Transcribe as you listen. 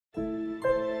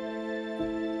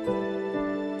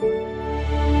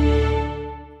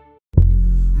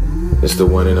It's the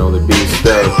one and only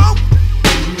BStuc.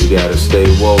 You gotta stay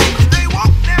woke.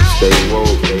 Stay woke.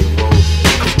 Stay woke.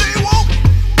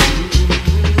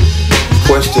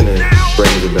 Questioning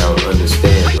brings about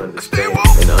understanding.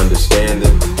 And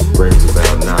understanding brings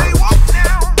about knowledge.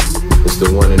 It's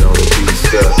the one and only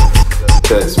BStuc.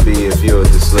 Touch B if you're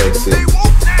dyslexic.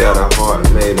 Got a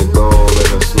heart made of gold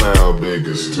and a smile big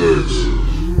as Texas.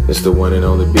 It's the one and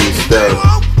only BStuc.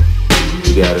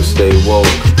 You gotta stay woke.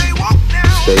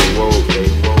 Stay woke. Stay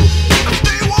woke.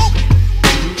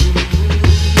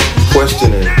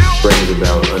 Questioning brings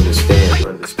about understanding.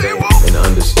 And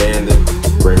understanding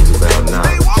brings about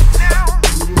knowledge.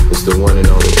 It's the one and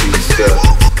only BStuc.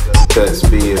 Touch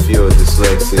B if you're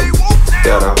dyslexic.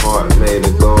 Got a heart made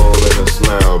of gold and a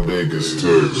smile big as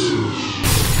Texas.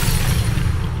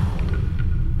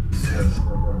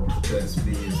 Touch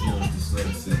B if you're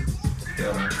dyslexic.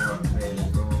 Got a heart made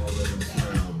of gold and a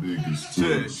smile big as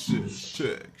Texas.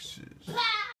 Texas.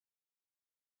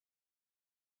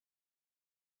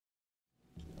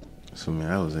 So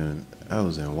man, I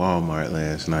was in Walmart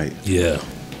last night. Yeah.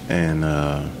 And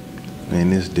man,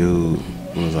 this dude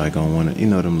was like on one of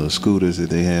them little scooters that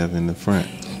they have in the front.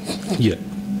 Yeah.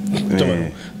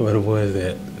 Man. What it was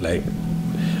that like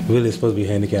really supposed to be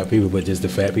handicapped people, but just the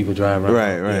fat people drive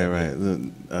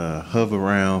around. Right. Hover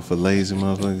around for lazy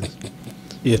motherfuckers.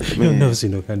 Yeah, you'll never see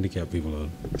no handicapped people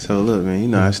on. So look,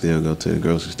 man, I still go to the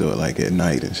grocery store like at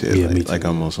night and shit. Yeah, like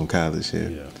I'm on some college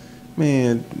shit. Yeah.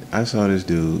 Man, I saw this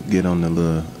dude get on the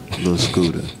little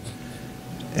scooter,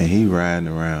 and he riding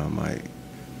around like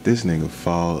this nigga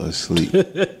fall asleep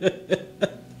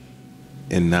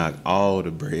and knock all the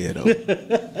bread over.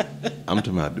 I'm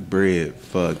talking about the bread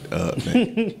fucked up,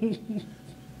 man.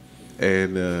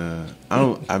 And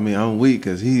I'm weak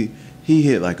because he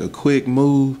hit like a quick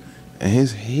move, and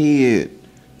his head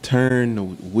turned the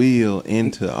wheel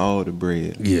into all the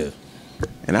bread. Yeah.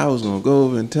 And I was gonna go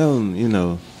over and tell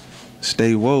him,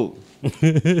 stay woke.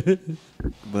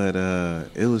 But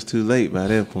it was too late by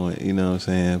that point, you know what I'm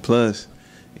saying? Plus,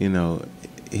 he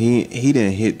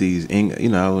didn't hit these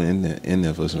I was in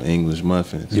there for some English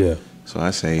muffins. Yeah. So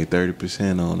I saved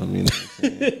 30% on them, you know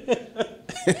what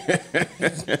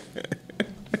I'm saying?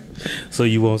 So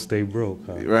you won't stay broke,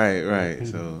 huh? Right.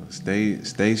 So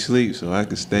stay sleep so I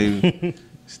could stay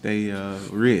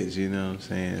rich, you know what I'm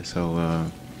saying? So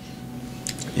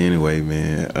anyway,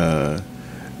 man,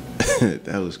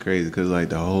 that was crazy because like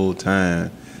the whole time,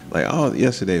 like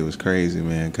yesterday was crazy,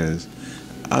 man, because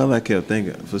all I kept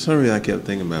thinking, for some reason I kept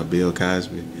thinking about Bill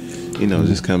Cosby,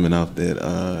 just coming off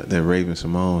that Raven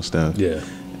Symone stuff. Yeah.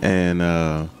 And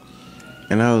I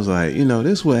was like,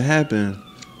 this is what happened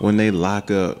when they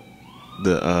lock up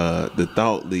the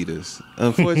thought leaders.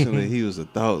 Unfortunately, he was a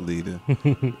thought leader.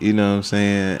 You know what I'm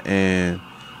saying? And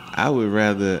I would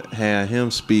rather have him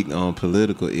speak on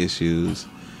political issues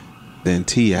than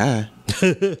T.I.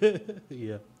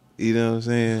 Yeah. You know what I'm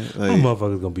saying? Like,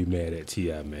 motherfuckers gonna be mad at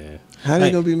T.I., man. How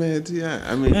they gonna be mad at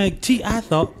T.I.? I mean, like T.I.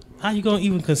 thought, how you gonna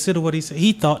even consider what he said?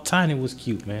 He thought Tiny was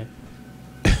cute, man.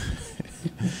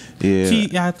 Yeah.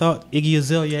 T.I. thought Iggy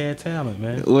Azalea had talent,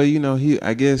 man. Well,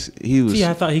 I guess he was.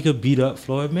 T.I. thought he could beat up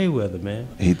Floyd Mayweather, man.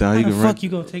 He thought he could. How the fuck you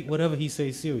gonna take whatever he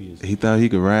say serious? He thought he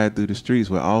could ride through the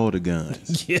streets with all the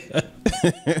guns. Yeah.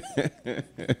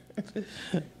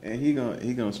 And he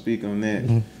gonna speak on that.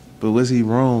 Mm-hmm. But was he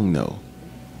wrong though?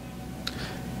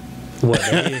 What?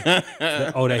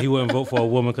 That he wouldn't vote for a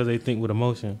woman because they think with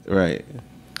emotion. Right.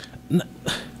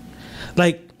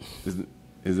 Like.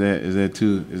 Is that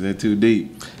too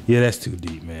deep? Yeah, that's too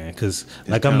deep, man. Because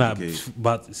like I'm not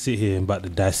about to sit here and about to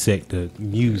dissect the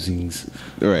musings,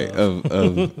 right, of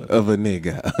a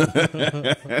nigga.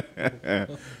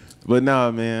 But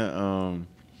no, man.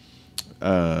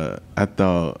 I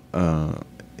thought,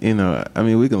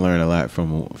 we can learn a lot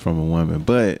from a woman,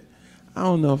 but I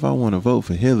don't know if I want to vote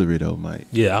for Hillary though, Mike.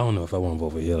 Yeah, I don't know if I want to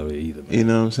vote for Hillary either, man. You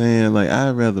know what I'm saying? Like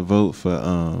I'd rather vote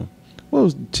for what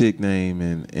was the chick name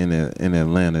in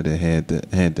Atlanta that had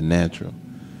the natural?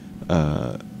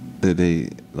 That they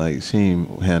like she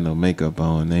ain't had no makeup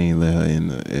on. They ain't let her in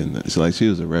the it's like she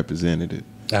was a representative.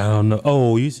 I don't know.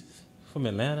 Oh, you from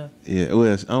Atlanta? Yeah.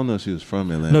 Well, I don't know if she was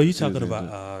from Atlanta. No, you talking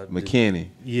about McKinney.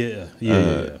 Yeah.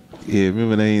 Yeah.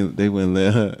 Remember they wouldn't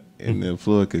let her in the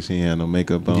floor because she ain't had no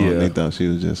makeup on. Yeah. They thought she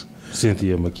was just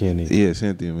Cynthia McKinney. Yeah,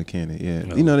 Cynthia McKinney. Yeah.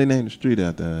 No. They named the street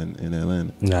out there in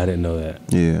Atlanta. No, I didn't know that.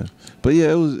 Yeah. But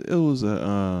yeah, it was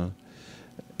I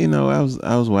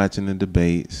was watching the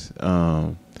debates.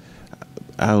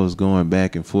 I was going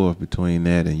back and forth between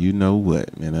that and you know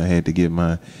what, man. I had to get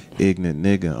my ignorant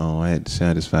nigga on. I had to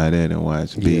satisfy that and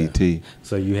watch BET.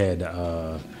 So you had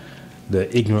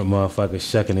the ignorant motherfuckers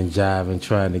shucking and jiving,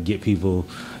 trying to get people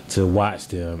to watch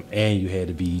them, and you had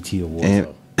the BET Awards.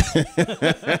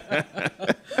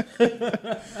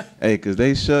 Hey, cause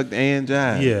they shucked and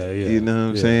jived. Yeah. You know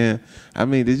what I'm saying? I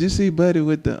mean, did you see Buddy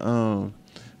with the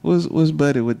what's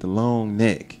Buddy with the long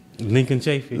neck? Lincoln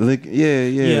Chafee.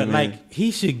 Yeah, man. Like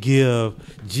he should give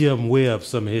Jim Webb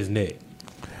some of his neck.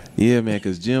 Yeah, man,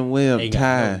 cause Jim Webb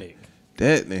tied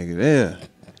that nigga there.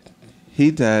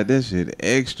 He tied that shit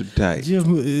extra tight.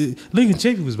 Lincoln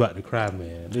Chafee was about to cry,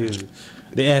 man.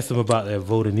 They asked him about that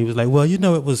vote, and he was like, well, you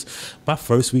know, it was my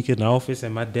first week in office,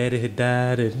 and my daddy had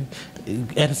died, and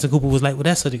Anderson Cooper was like, well,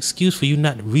 that's an excuse for you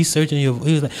not researching your vote.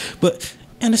 He was like, but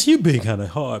Anderson, you being kind of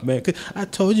hard, man, because I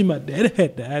told you my daddy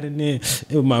had died, and then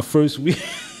it was my first week.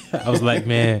 I was like,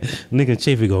 man, Lincoln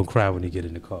Chafee gonna cry when he get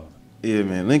in the car. Yeah,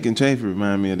 man, Lincoln Chafee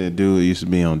remind me of that dude who used to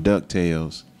be on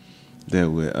DuckTales. That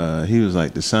would, he was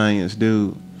like the science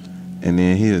dude, and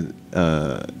then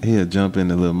he'll jump in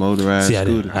the little motorized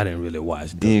scooter. I didn't really watch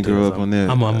DuckTales. He didn't grow up on that.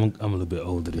 I'm a little bit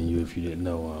older than you, if you didn't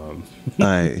know.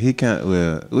 Like he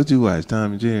what you watch,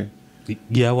 Tom and Jerry?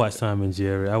 Yeah, I watched Tom and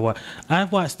Jerry. I watched.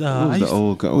 What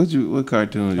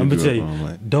cartoon? I'm gonna tell you.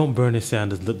 Like? Don't Bernie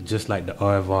Sanders look just like the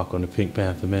aardvark on the Pink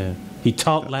Panther, man? He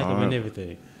talked like him and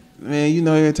everything. Man, you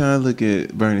know, every time I look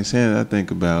at Bernie Sanders, I think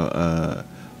about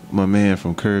my man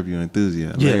from Curb Your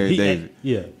Enthusiasm, Larry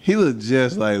David. He looked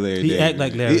just like Larry David. He act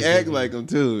like Larry. He act like him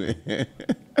too.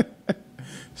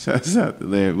 Shouts out to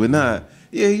Larry, but not.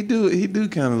 Yeah, he do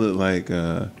kind of look like.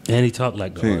 And he talked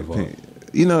like the aardvark.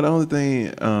 You know, the only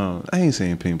thing, I ain't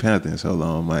seen Pink Panther in so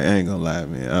long, Mike. I ain't gonna lie,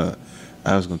 man.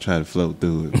 I was gonna try to float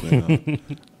through it, but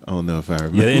I don't know if I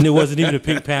remember. Yeah, and it wasn't even the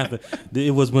Pink Panther.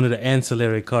 It was one of the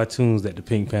ancillary cartoons that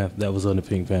was on the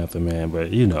Pink Panther, man.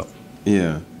 But you know.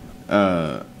 Yeah.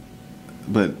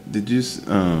 But did you?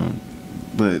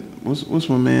 But what's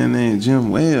my man named Jim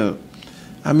Webb?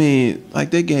 I mean,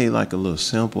 like they gave like a little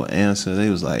simple answer. They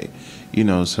was like, you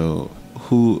know, so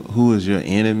who is your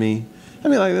enemy? I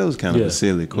mean, like that was kind of a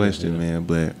silly question, man.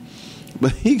 But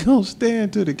he gonna stare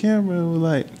into the camera and was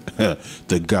like,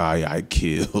 the guy I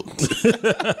killed.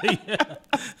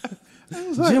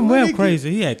 Like, Jim Webb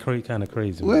crazy. He had kind of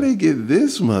crazy. Where they get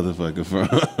this motherfucker from?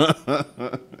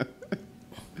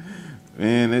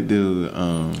 Man, that dude.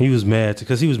 He was mad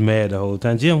because he was mad the whole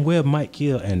time. Jim Webb might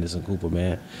kill Anderson Cooper,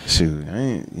 man. Shoot,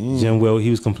 Jim Webb, he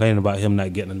was complaining about him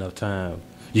not getting enough time.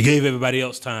 You gave everybody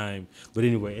else time. But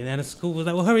anyway, and Anderson Cooper was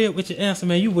like, well, hurry up with your answer,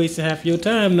 man. You wasting half your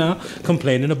time now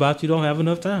complaining about you don't have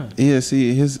enough time. Yeah,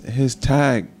 see, his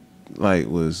tag like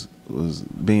was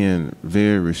being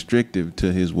very restrictive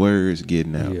to his words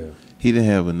getting out. Yeah. He didn't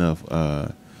have enough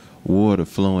water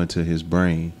flowing to his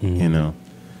brain, you know.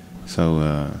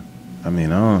 So I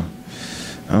mean, I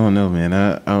don't know, man.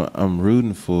 I'm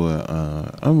rooting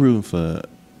for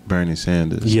Bernie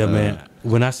Sanders. Yeah, man.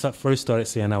 When I first started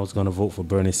saying I was going to vote for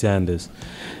Bernie Sanders,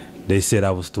 they said I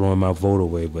was throwing my vote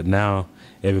away. But now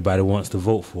everybody wants to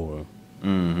vote for him.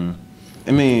 Mm-hmm.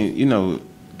 I mean, you know,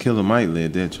 Killer Mike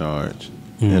led that charge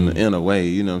in a way.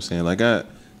 You know what I'm saying? Like I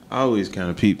always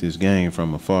kind of peeped this game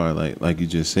from afar, like you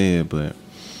just said. But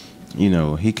you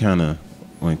know, he kind of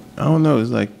went. I don't know.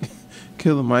 It's like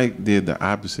Killer Mike did the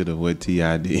opposite of what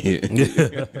T.I.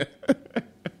 did.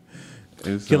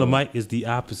 Killer Mike is the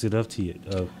opposite of T.I.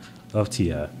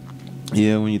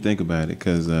 Yeah, when you think about it,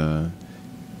 because you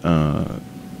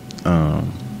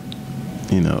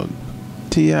know,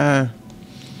 T.I.,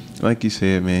 like you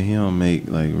said, man, he don't make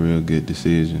like real good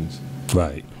decisions.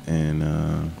 Right. And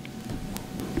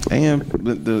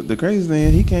but the crazy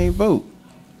thing, he can't vote.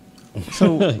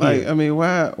 So like, I mean,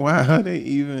 why are they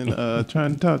even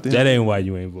trying to talk to him? That ain't why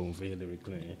you ain't voting for Hillary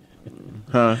Clinton.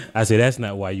 Huh? I say that's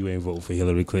not why you ain't voting for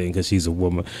Hillary Clinton because she's a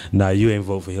woman. Nah, you ain't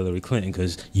vote for Hillary Clinton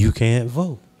because you can't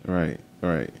vote. Right.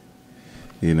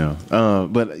 You know,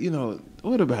 but you know,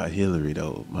 what about Hillary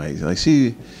though, Mike? Like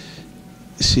she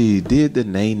did the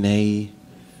nay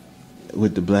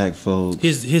with the black folks.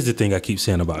 Here's the thing I keep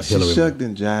saying about Hillary. She shucked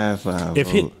and jived for our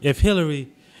vote. If Hillary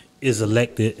is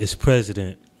elected as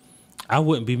president, I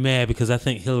wouldn't be mad because I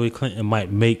think Hillary Clinton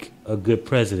might make a good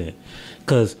president.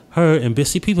 Because her and Bill,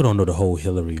 see, people don't know the whole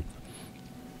Hillary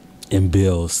and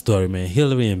Bill story, man.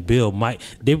 Hillary and Bill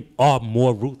they are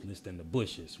more ruthless than the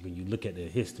Bushes when you look at their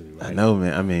history, right? I know,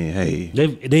 man. I mean, hey.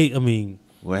 I mean.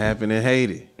 What happened in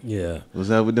Haiti? Yeah. What's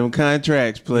up with them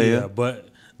contracts, player? Yeah, but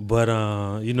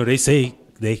you know, they say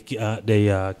they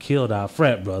killed our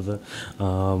frat brother.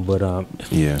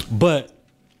 Yeah. But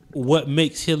what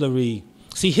makes Hillary...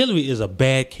 See, Hillary is a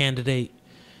bad candidate,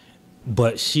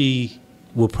 but she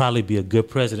will probably be a good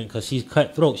president because she's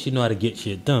cutthroat. She know how to get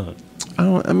shit done.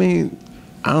 I mean,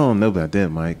 I don't know about that,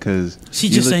 Mike, because she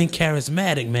just ain't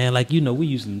charismatic, man. Like, you know, we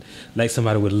usually like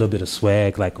somebody with a little bit of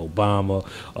swag, like Obama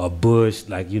or Bush,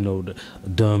 like, you know, the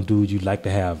dumb dude you'd like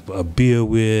to have a beer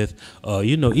with.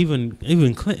 You know,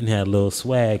 even Clinton had a little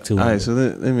swag to him. All right, so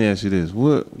let me ask you this: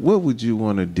 what would you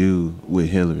want to do with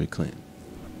Hillary Clinton?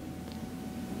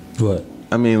 What?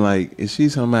 I mean, like, is she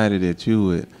somebody that you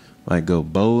would like go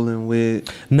bowling with?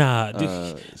 Nah,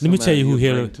 let me tell you who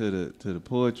Hillary to the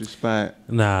poetry spot.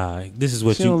 Nah, this is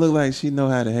what she don't look like she know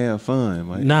how to have fun,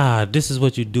 Mike. Nah, this is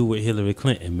what you do with Hillary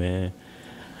Clinton, man.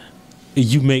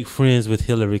 You make friends with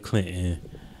Hillary Clinton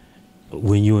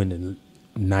when you're in the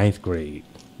 9th grade.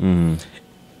 Mm-hmm.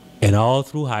 And all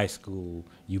through high school,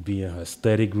 you be in her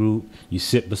study group. You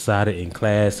sit beside her in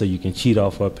class so you can cheat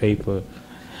off her paper.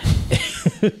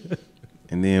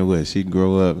 And then what? She'd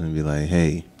grow up and be like,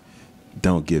 hey,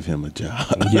 don't give him a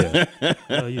job. Yeah.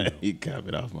 Well, you know. He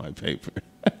copied off my paper.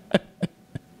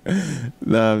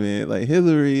 Nah, man. Like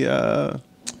Hillary,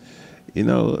 you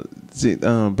know,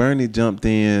 Bernie jumped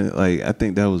in. Like, I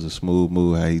think that was a smooth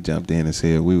move how he jumped in and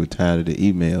said we were tired of the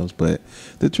emails. But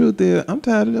the truth is, I'm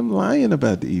tired of them lying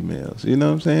about the emails. You know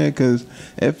what I'm saying? Because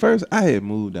at first I had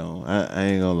moved on. I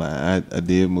ain't gonna lie. I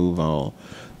did move on.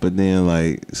 But then,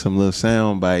 like, some little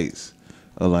sound bites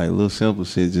or, like, little simple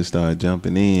shit just started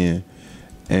jumping in.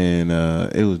 And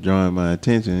it was drawing my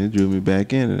attention. It drew me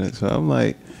back into it. So I'm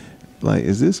like,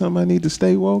 is this something I need to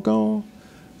stay woke on?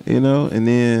 You know? And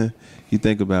then you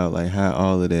think about, like, how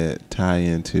all of that tie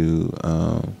into,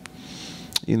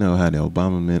 you know, how the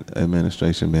Obama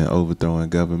administration been overthrowing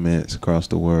governments across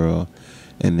the world.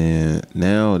 And then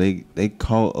now they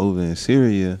caught over in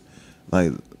Syria,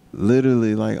 like,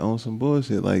 literally, like, on some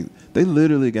bullshit. Like, they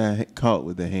literally got caught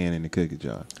with their hand in the cookie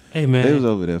jar. Hey, man. They was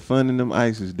over there funding them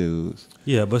ISIS dudes.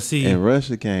 Yeah, but see. And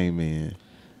Russia came in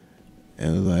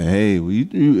and was like, hey,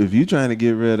 if you trying to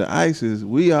get rid of ISIS,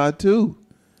 we are too.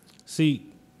 See,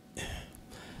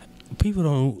 people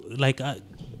don't, like,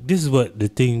 this is what the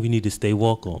thing we need to stay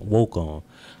woke on.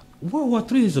 World War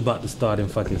III is about to start in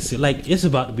fucking, like, it's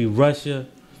about to be Russia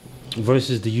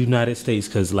versus the United States,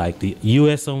 because, like, the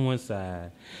U.S. on one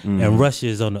side and Russia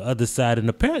is on the other side, and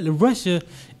apparently Russia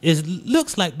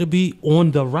looks like to be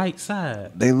on the right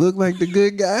side. They look like the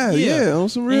good guys, yeah, on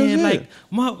some real shit.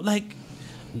 Like,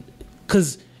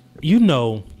 because, you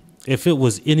know, if it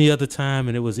was any other time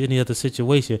and it was any other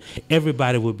situation,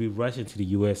 everybody would be rushing to the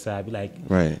U.S. side, be like,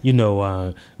 right, you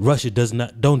know, Russia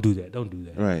don't do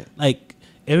that, right. Like,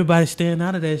 everybody's staying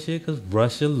out of that shit because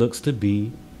Russia looks to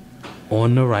be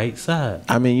on the right side.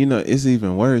 I mean, you know, it's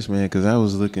even worse, man, because I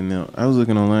was looking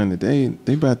online today.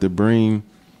 They about to bring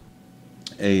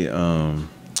a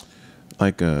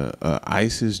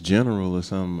ISIS general or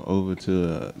something over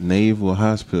to a naval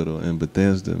hospital in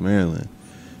Bethesda, Maryland.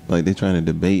 Like, they're trying to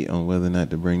debate on whether or not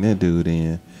to bring that dude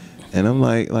in. And I'm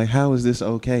like, how is this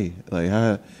okay? Like,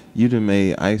 how you done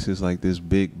made ISIS like this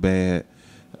big bad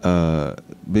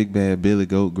Billy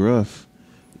Goat Gruff,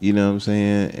 you know what I'm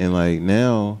saying? And, like,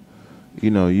 now, you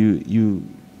know, you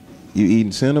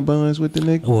eating Cinnabons with the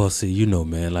nigga? Well, see, you know,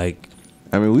 man, like,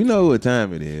 I mean, we know what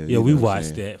time it is. Yeah, we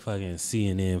watched that fucking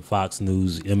CNN, Fox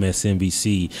News,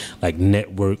 MSNBC, like,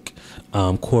 network,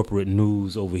 corporate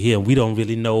news over here. And we don't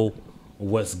really know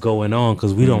what's going on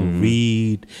because we don't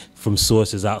read from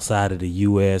sources outside of the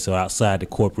U.S. or outside the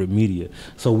corporate media.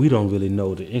 So we don't really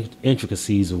know the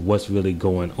intricacies of what's really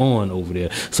going on over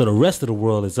there. So the rest of the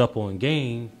world is up on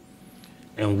game,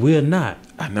 and we're not.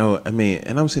 I know. I mean,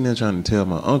 and I'm sitting there trying to tell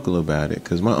my uncle about it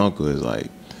because my uncle is, like,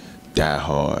 die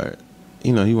hard.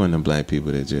 You know, he one of them black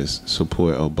people that just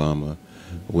support Obama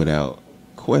without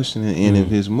questioning any of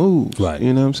his moves. Right.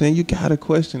 You know what I'm saying? You got to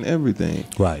question everything.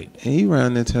 Right. And he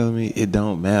around there telling me it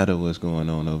don't matter what's going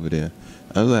on over there.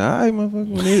 I was like, all right,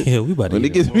 motherfucker. When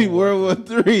it gets to be World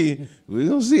War III, we're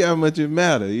going to see how much it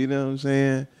matters. You know what I'm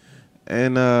saying?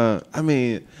 And, I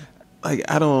mean, like,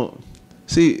 I don't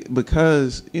see,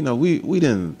 because, you know, we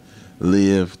didn't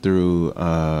live through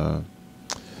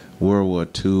World War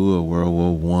II or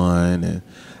World War I. And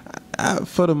I,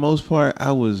 for the most part,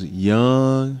 I was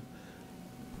young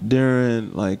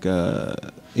during, like, you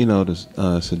know, the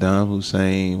Saddam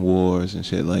Hussein wars and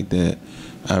shit like that,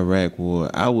 Iraq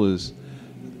war. I was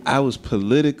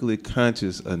politically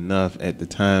conscious enough at the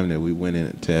time that we went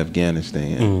into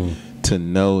Afghanistan to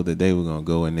know that they were going to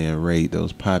go in there and raid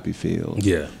those poppy fields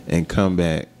and come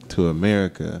back to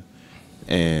America.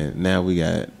 And now we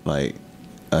got, like,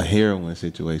 a heroin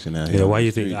situation out here. Yeah, why you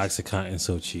think OxyContin's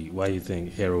so cheap? Why you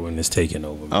think heroin is taking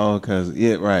over? Man? Oh, because,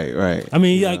 yeah, right. I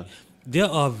mean, like, there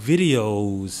are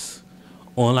videos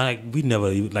on like we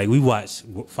never like we watch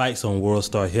fights on World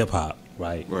Star Hip Hop,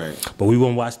 right? Right. But we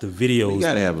won't watch the videos. You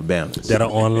gotta have a balance that are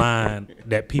online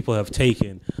that people have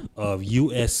taken of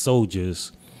U.S.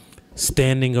 soldiers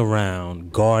standing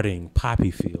around guarding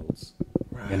poppy fields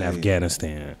in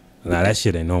Afghanistan. Now that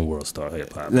shit ain't on World Star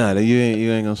Hip Hop. Nah, you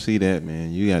ain't gonna see that,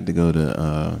 man. You got to go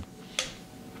to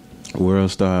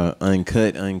World Star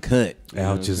Uncut. Al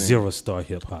Jazeera Star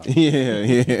Hip Hop.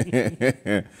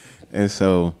 Yeah. And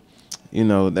so, you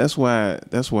know, that's why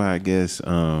I guess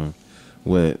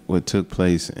what took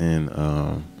place in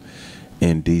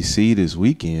DC this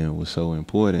weekend was so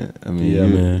important. I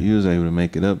mean, you was able to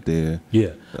make it up there.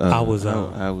 Yeah, I was.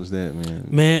 How was that, man?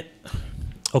 Man,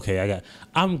 okay,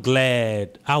 I'm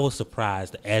glad. I was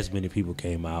surprised that as many people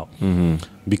came out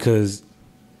because,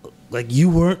 like, you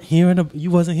wasn't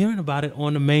hearing about it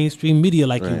on the mainstream media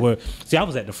like you were. See, I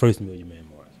was at the first Million Man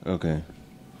March. Okay,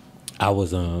 I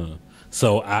was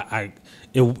so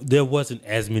there wasn't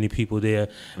as many people there,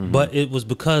 but it was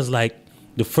because like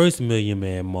the first Million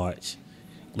Man March,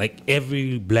 like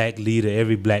every black leader,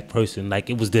 every black person, like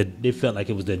they felt like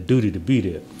it was their duty to be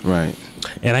there. Right.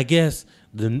 And I guess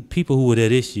the people who were there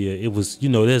this year, it was, you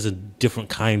know, there's a different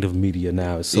kind of media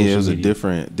now. It's social it was media.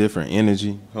 a different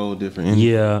energy, whole different energy.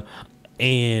 Yeah,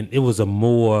 and it was a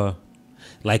more,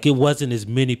 like it wasn't as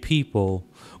many people,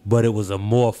 but it was a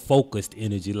more focused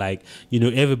energy. Like, you know,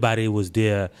 everybody was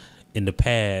there in the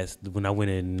past when I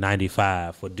went in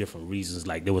 '95 for different reasons.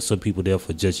 Like there were some people there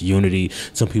for just unity,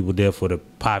 some people there for the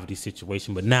poverty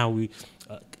situation. But now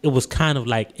it was kind of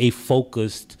like a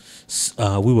focused.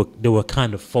 They were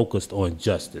kind of focused on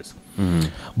justice.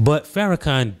 But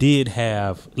Farrakhan did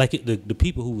have like the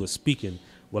people who were speaking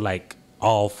were like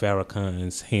all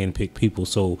Farrakhan's handpicked people.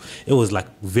 So it was like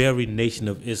very Nation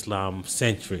of Islam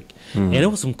centric, and there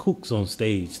was some kooks on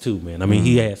stage too, man. I mean,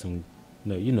 he had some.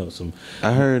 No, you know some.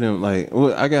 I heard him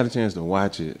I got a chance to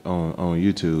watch it on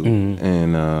YouTube,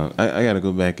 and I got to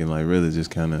go back and like really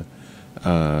just kind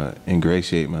of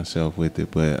ingratiate myself with it.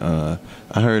 But I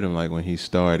heard him like when he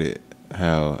started,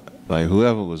 how like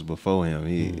whoever was before him,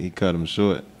 he cut him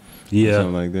short, or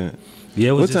something like that.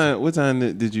 Yeah. What time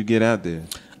did you get out there?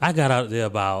 I got out there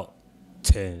about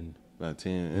 10. About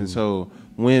 10. And so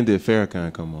when did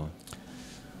Farrakhan come on?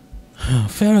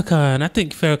 Farrakhan, I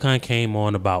think Farrakhan came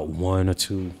on about 1 or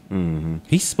 2.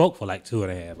 He spoke for like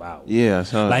 2.5 hours. Yeah, I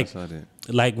saw that.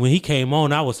 Like when he came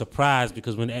on, I was surprised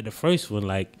because when at the first one,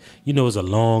 like, you know, it was a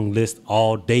long list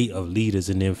all day of leaders,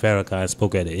 and then Farrakhan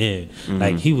spoke at the end.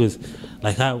 Like he was,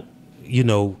 like how, you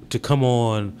know, to come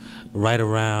on right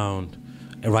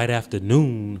after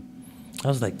noon. I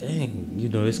was like, dang, you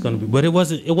know, it's gonna be, but it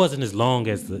wasn't as long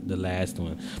as the last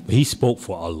one. But he spoke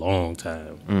for a long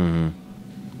time.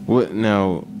 What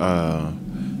now?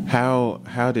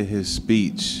 How did his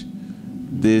speech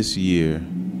this year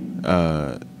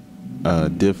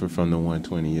differ from the one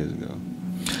 20 years ago?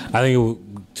 I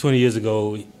think 20 years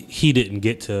ago he didn't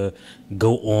get to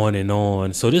go on and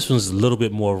on, so this one's a little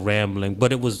bit more rambling,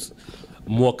 but it was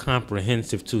more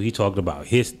comprehensive too. He talked about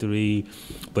history,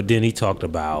 but then he talked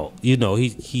about, you know,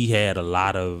 he had a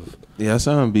lot of. Yeah, I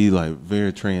saw him be like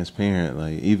very transparent,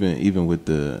 like even with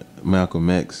the Malcolm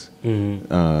X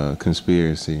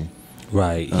conspiracy.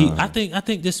 Right. I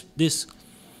think this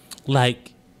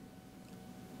like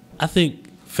I think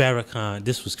Farrakhan.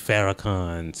 This was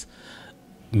Farrakhan's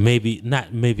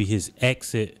maybe his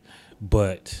exit,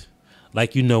 but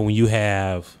like, you know, when you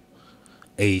have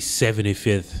a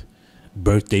 75th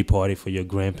birthday party for your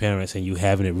grandparents and you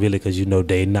having it really because you know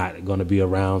they're not going to be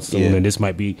around soon, and this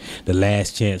might be the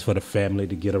last chance for the family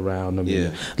to get around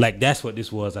them. Like that's what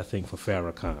this was, I think, for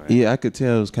Farrakhan. Yeah, I could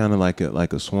tell it was kind of like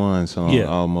a swan song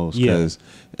almost, because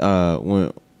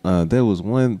when there was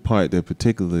one part that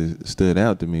particularly stood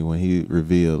out to me when he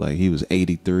revealed like he was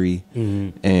 83,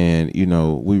 and you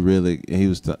know he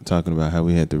was talking about how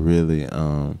we had to really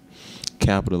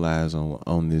capitalize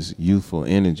on this youthful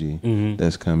energy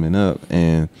that's coming up.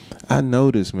 And I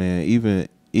noticed, man,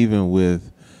 even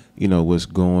with, you know, what's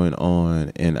going on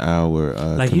in our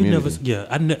like community.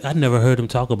 I never heard him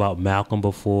talk about Malcolm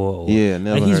before.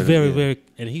 Never. Like he's heard very,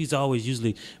 and he's always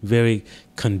usually very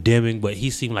condemning, but he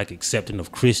seemed like accepting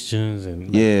of Christians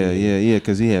and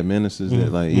because he had ministers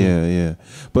that like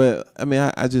But I mean,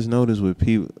 I just noticed with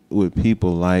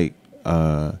people like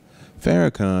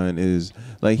Farrakhan is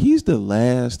like he's the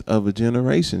last of a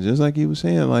generation, just like he was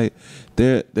saying. Like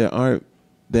there aren't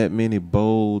that many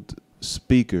bold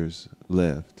speakers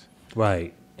left.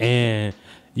 Right. And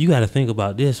you got to think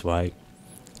about this, right?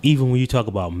 Even when you talk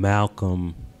about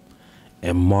Malcolm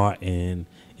and Martin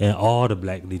and all the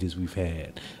black leaders we've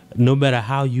had, no matter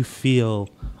how you feel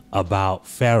about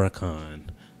Farrakhan,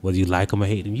 whether you like him or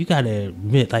hate him. You got to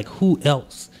admit, like, who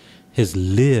else has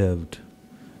lived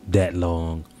that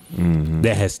long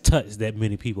that has touched that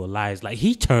many people's lives? Like,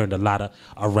 he turned around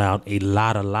a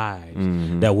lot of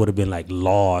lives that would have been like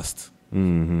lost.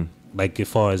 Like, as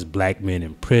far as black men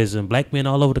in prison, black men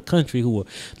all over the country who were,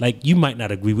 like, you might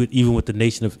not agree with, even with the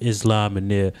Nation of Islam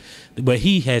and there, but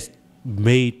he has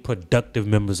made productive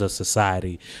members of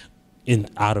society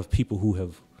out of people who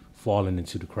have fallen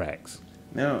into the cracks.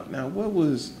 Now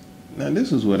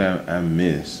this is what I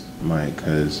missed, Mike,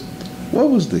 because what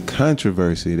was the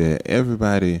controversy that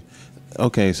everybody,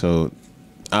 okay, so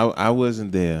I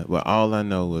wasn't there, but all I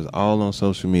know was all on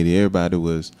social media, everybody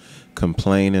was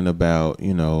complaining about,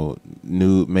 you know,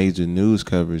 major news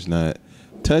coverage not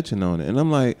touching on it. And I'm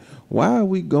like, why are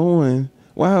we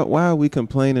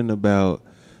complaining about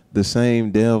the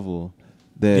same devil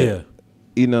that,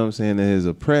 you know what I'm saying, that has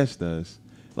oppressed us?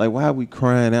 Like, why are we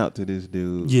crying out to this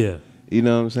dude? Yeah. You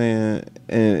know what I'm saying?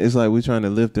 And it's like we're trying to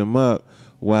lift him up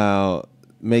while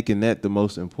making that the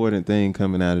most important thing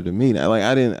coming out of the meeting. Like,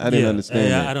 I didn't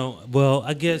understand that. I don't. Well,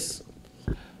 I guess.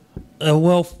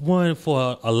 One,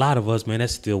 for a lot of us, man,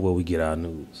 that's still where we get our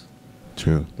news.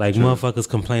 True. Like, motherfuckers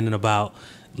complaining about,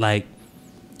 like,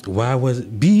 why was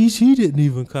it BET didn't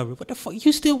even cover it? What the fuck?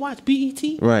 You still watch BET?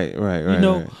 Right. You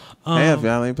know, half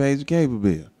y'all ain't paid your cable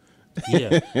bill.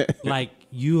 Yeah. Like,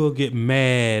 you'll get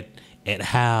mad at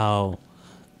how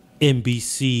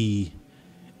NBC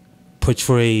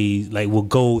portrays, like, will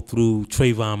go through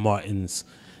Trayvon Martin's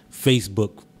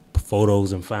Facebook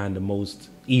photos and find the most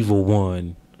evil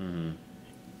one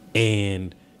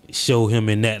and show him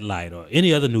in that light, or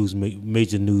any other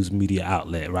major news media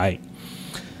outlet, right?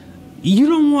 You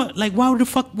don't want, like, why the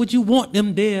fuck would you want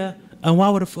them there, and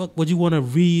why the fuck would you want to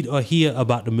read or hear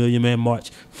about the Million Man March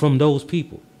from those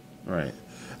people? Right.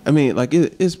 I mean, like,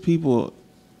 it's people.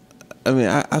 I mean,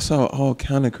 I saw all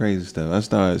kind of crazy stuff. I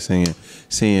started seeing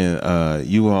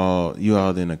you all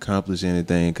didn't accomplish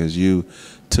anything because you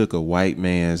took a white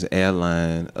man's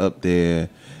airline up there.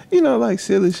 You know, like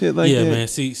silly shit like that. Yeah, man.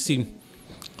 See,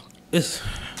 it's.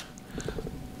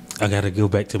 I gotta go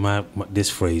back to this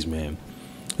phrase, man.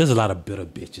 There's a lot of bitter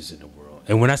bitches in the world,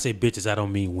 and when I say bitches, I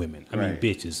don't mean women. I mean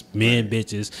bitches, men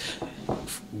bitches,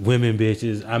 women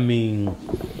bitches. I mean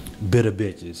bitter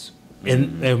bitches.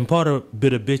 And part of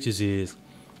bitter bitches is,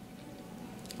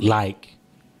 like,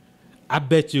 I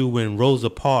bet you when Rosa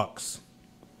Parks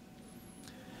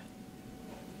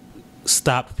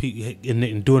stopped people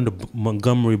during the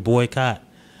Montgomery boycott,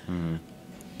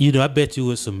 you know, I bet you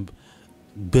was some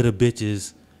bitter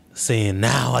bitches saying,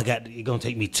 now it's gonna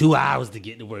take me 2 hours to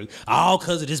get to work, all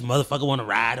because of this motherfucker want to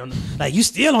ride on like, you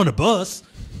still on the bus.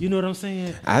 You know what I'm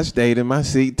saying? I stayed in my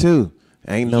seat too.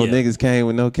 Ain't no niggas came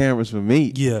with no cameras for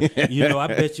me. Yeah, you know, I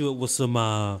bet you it was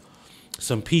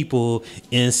some people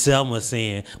in Selma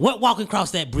saying, what walking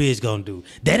across that bridge gonna do?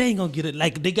 That ain't gonna get it.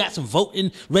 Like, they got some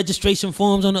voting registration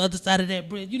forms on the other side of that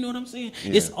bridge. You know what I'm saying?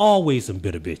 Yeah. It's always some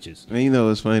bitter bitches. Man, you know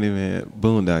what's funny, man?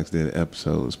 Boondocks did an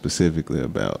episode specifically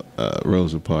about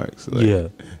Rosa Parks. Like,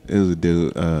 it was a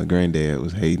dude, granddad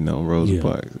was hating on Rosa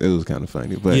Parks. It was kind of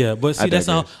funny. But see, that's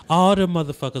all the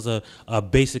motherfuckers are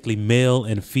basically male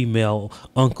and female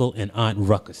uncle and aunt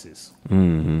ruckuses.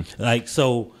 Like,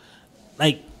 so,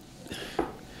 like,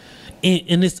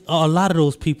 and it's a lot of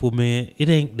those people, man. It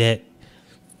ain't that.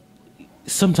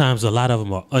 Sometimes a lot of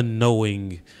them are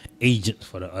unknowing agents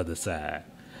for the other side,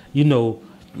 you know.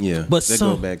 Yeah, but they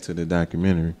go back to the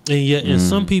documentary. And and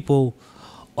some people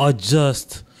are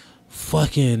just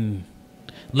fucking,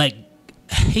 like,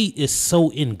 hate is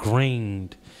so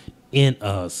ingrained in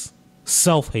us,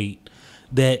 self-hate,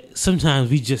 that sometimes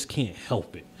we just can't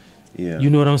help it. Yeah, you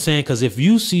know what I'm saying? Because if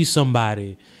you see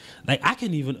somebody. Like, I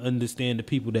can even understand the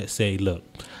people that say, look,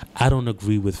 I don't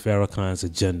agree with Farrakhan's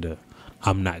agenda.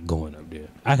 I'm not going up there.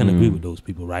 I can agree with those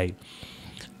people, right?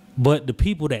 But the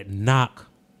people that knock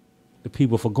the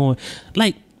people for going,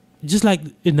 like, just like,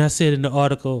 and I said in the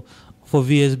article for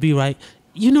VSB, right?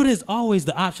 You know, there's always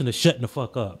the option of shutting the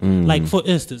fuck up. Like, for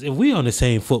instance, if we're on the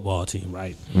same football team,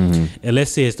 right? And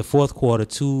let's say it's the fourth quarter,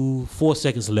 4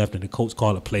 seconds left, and the coach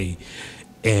call a play,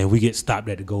 and we get stopped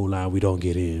at the goal line, we don't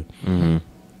get in.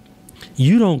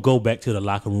 You don't go back to the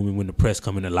locker room, and when the press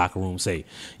come in the locker room, say,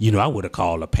 you know, I would have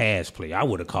called a pass play. I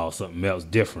would have called something else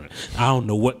different. I don't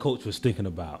know what coach was thinking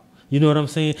about. You know what I'm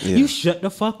saying? Yeah. You shut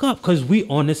the fuck up, because we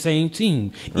on the same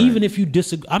team. Right. Even if you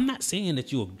disagree, I'm not saying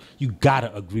that you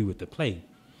gotta agree with the play,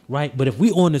 right? But if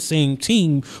we on the same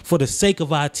team, for the sake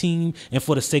of our team and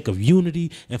for the sake of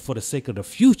unity and for the sake of the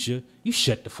future, you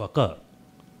shut the fuck up.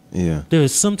 Yeah.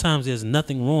 There's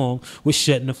nothing wrong with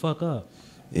shutting the fuck up.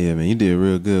 Yeah, man, you did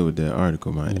real good with that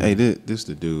article, man. Hey, this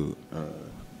the dude.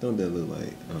 Don't that look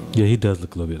like? Yeah, he does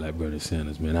look a little bit like Bernie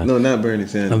Sanders, man. No, not Bernie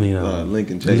Sanders. I mean,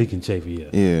 Lincoln Chafee. Lincoln Chafee, yeah.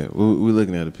 Yeah, we're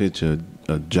looking at a picture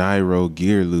of Gyro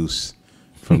Gear Loose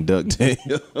from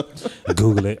DuckTales.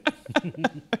 Google it.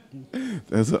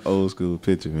 That's an old school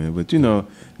picture, man. But you know,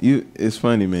 it's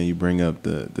funny, man. You bring up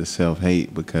the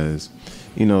self-hate because,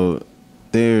 you know,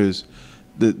 there's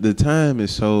the time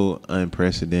is so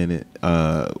unprecedented.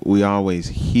 We always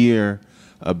hear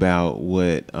about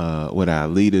what our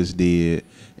leaders did,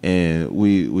 and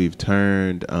we've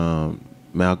turned Martin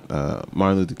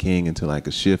Luther King into like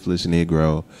a shiftless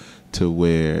Negro, to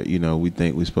where, you know, we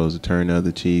think we're supposed to turn the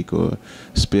other cheek or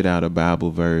spit out a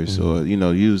Bible verse, or, you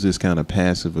know, use this kind of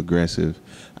passive aggressive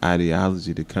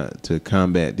ideology to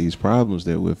combat these problems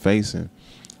that we're facing.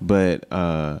 But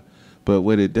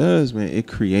what it does, man, it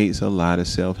creates a lot of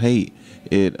self-hate.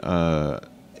 And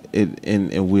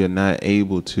we're not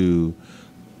able to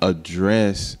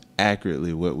address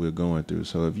accurately what we're going through.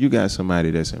 So if you got somebody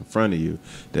that's in front of you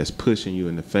that's pushing you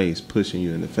in the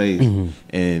face,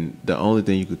 and the only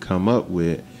thing you could come up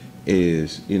with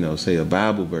is, you know, say a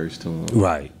Bible verse to them,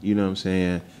 right? You know what I'm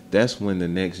saying? That's when the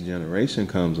next generation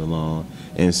comes along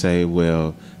and say,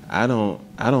 well, I don't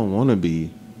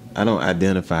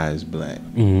identify as black,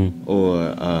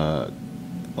 or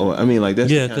I mean, like, that's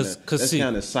the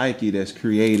kind of psyche that's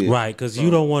created, right? Because you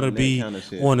don't want to be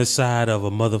on the side of a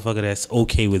motherfucker that's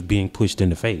okay with being pushed in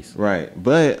the face, right?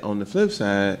 But on the flip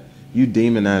side, you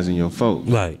demonizing your folks,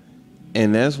 right?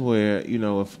 And that's where, you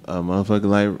know, if a motherfucker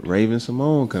like Raven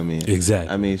Symone come in,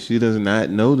 exactly. I mean, she does not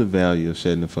know the value of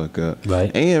shutting the fuck up,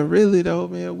 right? And really though,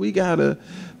 man, we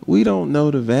don't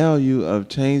know the value of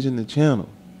changing the channel,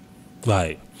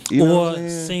 right? You know or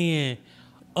saying,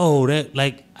 oh, that,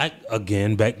 like,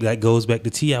 that goes back to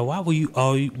T.I. Why are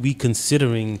we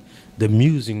considering the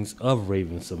musings of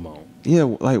Raven Symone? Yeah,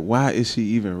 like, why is she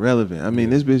even relevant? I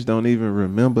mean, this bitch don't even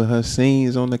remember her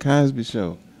scenes on the Cosby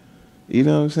Show. You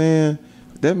know what I'm saying?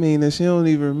 That means that she don't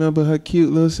even remember her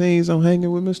cute little scenes on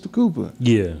Hanging with Mr. Cooper.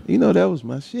 Yeah. You know, that was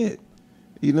my shit.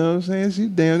 You know what I'm saying? She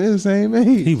damn near the same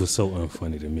age. He was so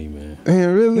unfunny to me, man.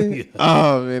 Man, really? Yeah.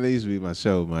 Oh, man, that used to be my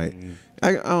show, Mike.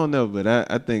 I don't know, but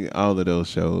I think all of those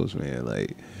shows, man,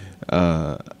 like,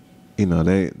 you know,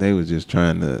 they were just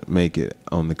trying to make it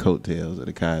on the coattails of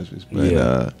the Cosby's.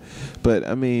 But but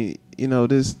I mean, you know,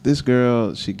 this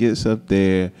girl, she gets up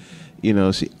there, you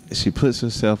know, she puts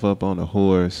herself up on a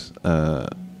horse,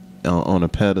 on a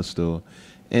pedestal,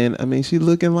 and I mean, she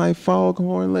looking like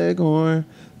Foghorn Leghorn,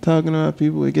 talking about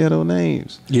people with ghetto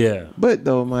names. Yeah. But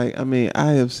though, Mike, I mean,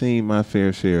 I have seen my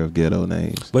fair share of ghetto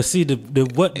names. But see,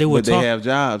 what they were they have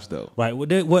jobs though. Right.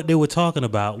 What they were talking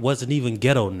about wasn't even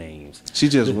ghetto names. She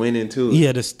just went into it.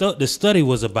 Yeah. The study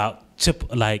was about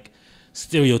like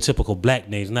stereotypical black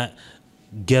names, not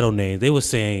ghetto names. They were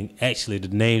saying actually the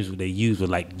names they used were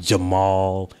like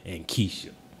Jamal and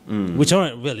Keisha. Which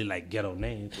aren't really like ghetto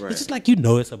names. Right. It's just like, you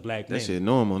know, it's a black name. That shit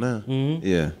normal now.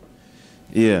 Yeah.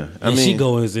 Yeah, and she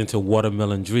goes into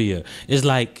Watermelon Drea. It's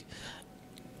like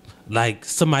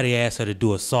somebody asked her to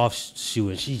do a soft shoe,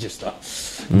 and she just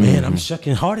man, I'm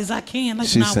shucking hard as I can. Like,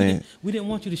 she's saying, we didn't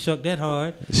want you to shuck that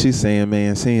hard. She's saying,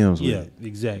 man, Sims. Yeah,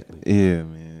 exactly. Yeah,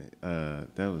 man,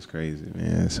 that was crazy,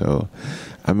 man. So,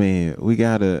 I mean, we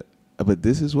gotta. But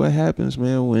this is what happens,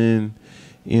 man, when,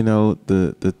 you know,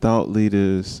 the thought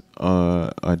leaders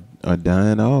are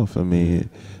dying off. I mean.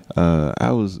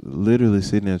 I was literally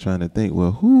sitting there trying to think,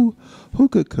 well, who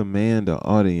could command the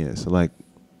audience like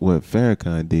what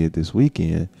Farrakhan did this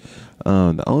weekend?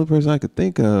 The only person I could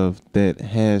think of that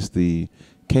has the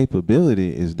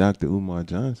capability is Dr. Umar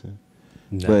Johnson.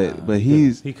 Nah, but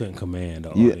he couldn't command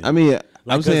the audience. I mean,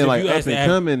 I'm saying like up and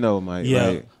coming though, Mike. Yeah,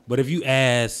 like, but if you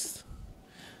ask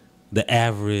the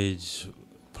average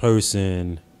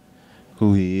person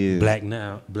who he is,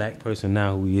 black person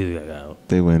now who he is,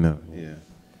 they went up. Yeah.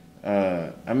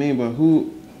 I mean,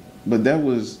 but that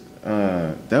was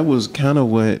kind of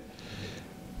what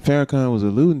Farrakhan was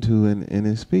alluding to in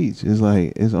his speech. It's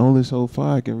like, it's only so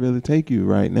far I can really take you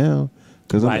right now,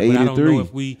 because I'm 83. But I don't know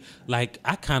if we, like,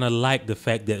 I kind of like the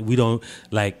fact that we don't,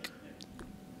 like,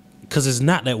 because it's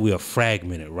not that we are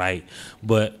fragmented, right?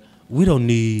 But we don't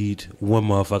need one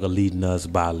motherfucker leading us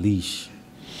by a leash.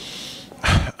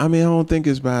 I mean, I don't think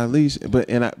it's by a leash, but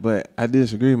I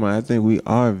disagree, man. I think we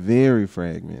are very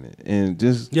fragmented, and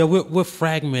just we're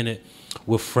fragmented.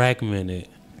 We're fragmented.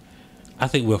 I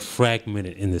think we're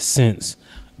fragmented in the sense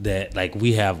that, like,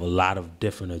 we have a lot of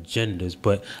different agendas,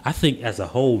 but I think as a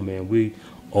whole, man,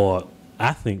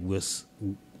 I think we're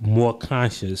more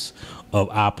conscious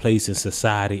of our place in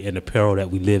society and the peril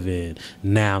that we live in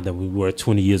now than we were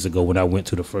 20 years ago when I went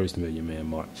to the first Million Man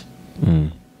March.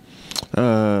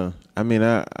 I I mean,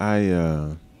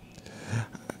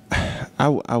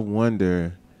 I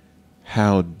wonder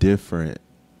how different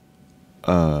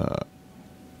are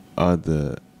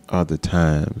the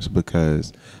times,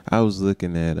 because I was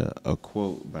looking at a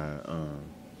quote by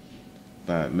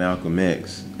Malcolm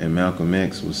X, and Malcolm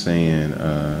X was saying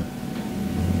that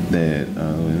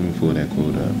let me pull that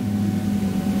quote up.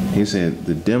 He said,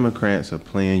 "The Democrats are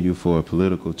playing you for a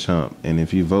political chump, and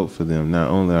if you vote for them, not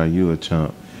only are you a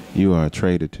chump, you are a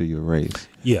traitor to your race."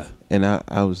 Yeah. And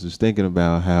I was just thinking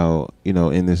about how, you know,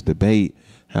 in this debate,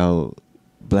 how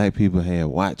black people had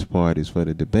watch parties for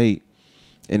the debate,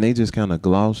 and they just kind of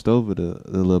glossed over the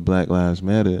little Black Lives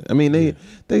Matter. I mean,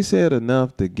 they said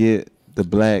enough to get the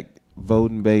black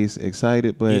voting base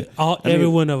excited, but every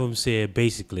one of them said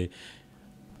basically,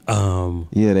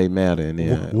 yeah, they matter. And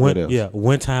then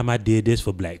one time I did this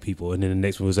for black people, and then the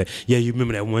next one would say, yeah, you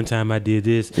remember that one time I did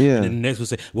this? Yeah. And then the next one would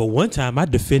say, well, one time I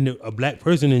defended a black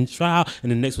person in trial,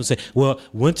 and the next one would say, well,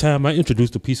 one time I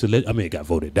introduced a piece of I mean, it got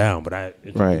voted down, but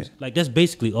right. Like, that's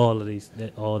basically all they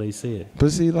said.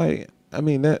 But see, like, I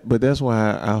mean, that's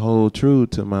why I hold true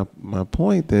to my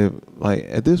point that, like,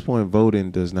 at this point,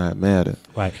 voting does not matter.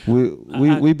 Right.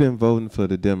 We've been voting for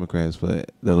the Democrats for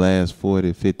the last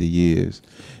 40, 50 years.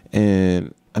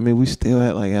 And, I mean, we still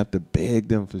have to beg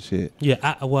them for shit.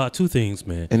 Yeah, well, two things,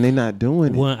 man. And they're not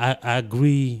doing it. One, I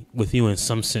agree with you in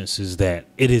some senses that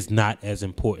it is not as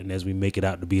important as we make it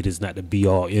out to be. It is not the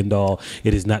be-all, end-all.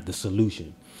 It is not the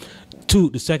solution. Two,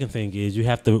 the second thing is you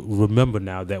have to remember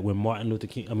now that when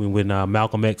when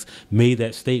Malcolm X made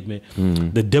that statement,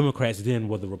 the Democrats then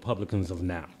were the Republicans of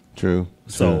now. True.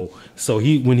 So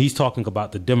when he's talking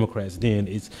about the Democrats then,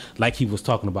 it's like he was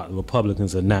talking about the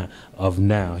Republicans of now.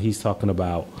 He's talking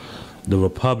about the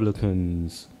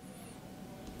Republicans.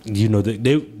 You know, the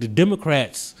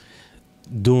Democrats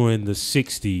during the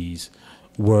 60s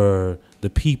were the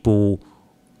people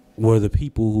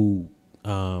who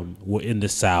were in the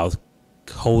South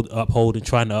trying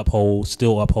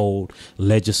to uphold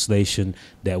legislation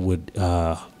that would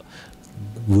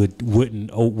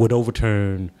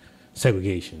overturn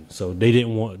segregation. So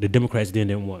the Democrats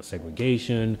didn't want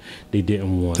segregation. They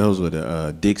didn't want. Those were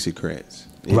the Dixiecrats.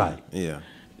 Yeah. Right. Yeah.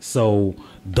 So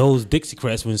those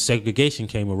Dixiecrats, when segregation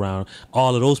came around,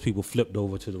 all of those people flipped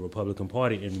over to the Republican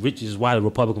Party, and which is why the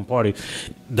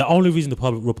only reason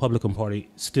the Republican Party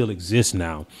still exists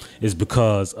now is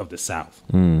because of the South,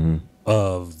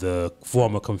 of the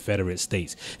former Confederate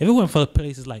states. If it weren't for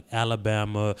places like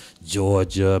Alabama,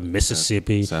 Georgia,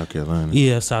 Mississippi, South Carolina.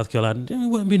 Yeah, South Carolina, there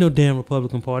wouldn't be no damn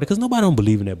Republican Party, because nobody don't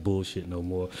believe in that bullshit no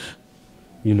more.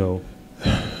 You know.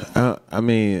 I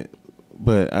mean.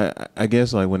 But I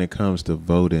guess, like, when it comes to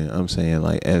voting, I'm saying,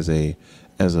 like, as a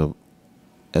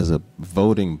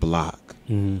voting block,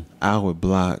 our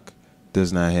block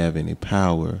does not have any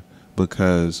power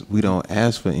because we don't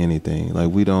ask for anything.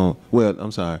 Like, we don't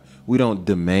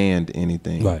demand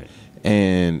anything. Right.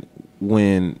 And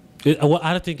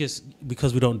I don't think it's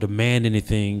because we don't demand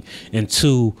anything, and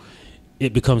two,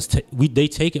 it becomes they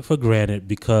take it for granted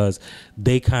because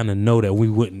they kind of know that we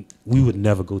would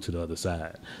never go to the other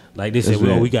side. Like they say,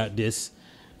 well, we got this,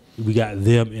 we got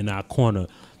them in our corner.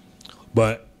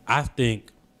 But I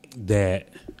think that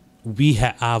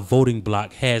our voting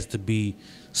block has to be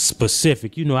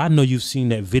specific. You know, I know you've seen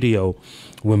that video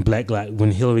when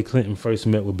Hillary Clinton first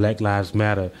met with Black Lives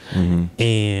Matter,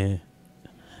 and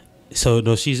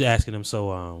so she's asking them,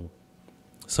 so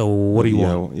what do you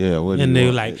want? Yeah, what do you want? And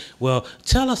they're like, well,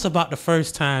 tell us about the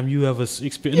first time you ever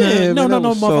experienced. Yeah,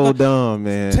 no, so dumb,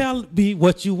 man. Tell me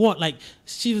what you want. Like,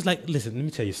 she was like, listen, let me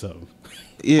tell you something.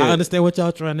 Yeah. I understand what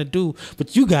y'all trying to do,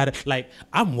 but you got it. Like,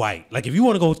 I'm white. Like, if you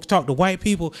want to go talk to white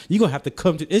people, you're going to have to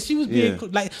come to. And she was being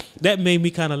like, that made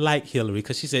me kind of like Hillary,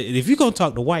 because she said, if you're going to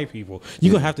talk to white people,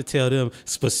 you're going to have to tell them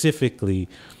specifically,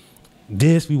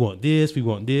 this, we want this, we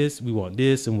want this, we want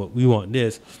this, and what we want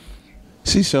this.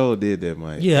 She sure did that,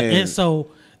 Mike. Yeah, and so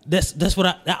that's what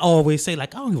I always say.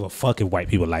 Like, I don't give a fuck if white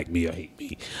people like me or hate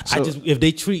me. If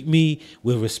they treat me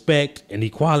with respect and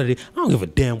equality, I don't give a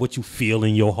damn what you feel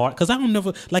in your heart. Because I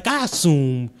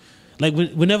assume, like,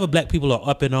 whenever black people are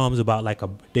up in arms about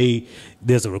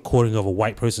there's a recording of a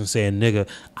white person saying nigga,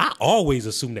 I always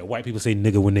assume that white people say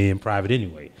nigga when they're in private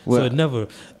anyway. Well, so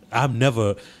I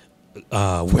never.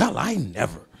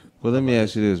 Well, let me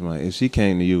ask you this, Mike. If she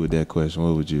came to you with that question,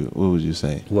 what would you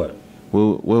say? What?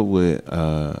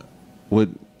 What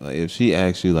if she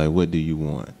asked you, like, what do you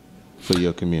want for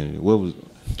your community?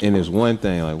 And there's one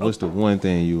thing, like, what's the one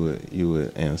thing you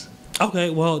would answer? Okay,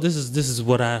 well, this is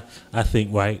what I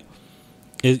think, right?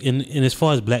 And as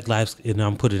far as Black Lives, and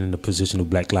I'm putting in the position of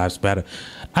Black Lives Matter,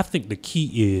 I think the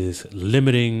key is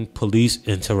limiting police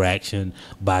interaction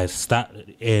by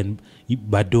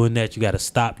by doing that, you got to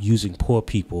stop using poor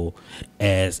people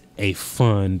as a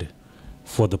fund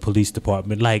for the police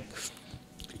department. Like,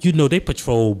 you know, they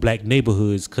patrol black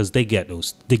neighborhoods because they get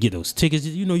those tickets.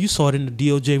 You know, you saw it in the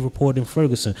DOJ report in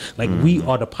Ferguson. Like, we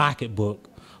are the pocketbook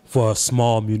for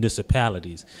small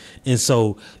municipalities, and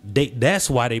so that's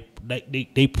why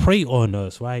they prey on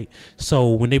us, right?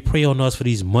 So when they prey on us for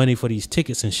these money, for these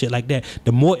tickets and shit like that,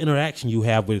 the more interaction you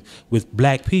have with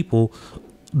black people,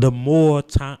 the more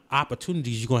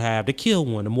opportunities you're gonna have to kill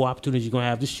one, the more opportunities you're gonna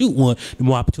have to shoot one, the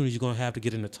more opportunities you're gonna have to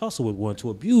get in a tussle with one, to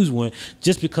abuse one,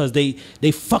 just because they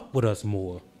fuck with us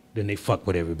more than they fuck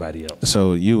with everybody else.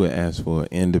 So you would ask for an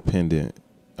independent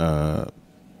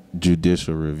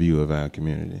judicial review of our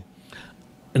community?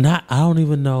 And I don't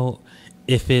even know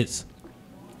if it's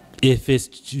I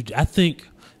think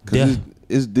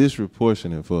it's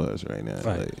disproportionate for us right now.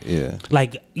 Right. Like, yeah.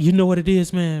 Like, you know what it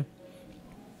is, man?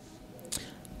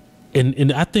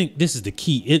 And I think this is the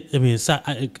key.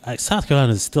 South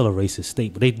Carolina is still a racist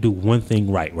state, but they do one thing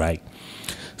right?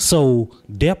 So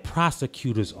their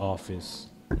prosecutor's office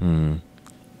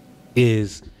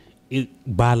is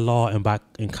by law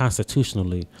and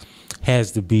constitutionally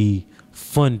has to be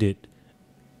funded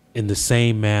in the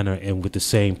same manner and with the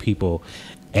same people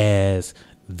as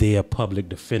their public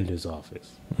defender's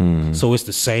office. So it's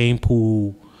the same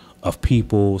pool of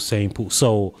people, same pool.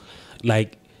 So,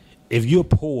 like, if you're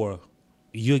poor,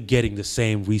 you're getting the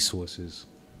same resources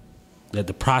that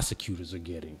the prosecutors are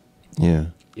getting. Yeah.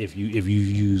 If you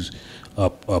use a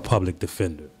public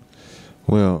defender.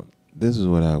 Well, this is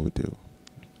what I would do.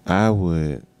 I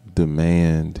would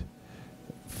demand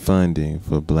funding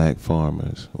for black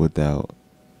farmers without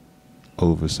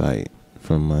oversight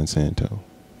from Monsanto.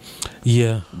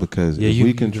 Yeah. Because if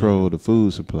we control the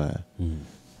food supply,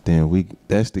 then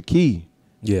that's the key.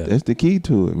 Yeah. That's the key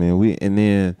to it,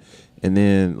 man. And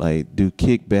then like do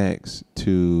kickbacks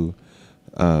to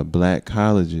black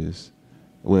colleges.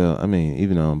 Well, I mean,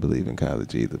 even though I don't believe in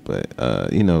college either, but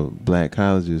black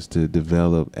colleges to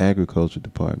develop agriculture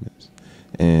departments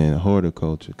and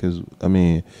horticulture. Because I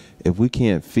mean, if we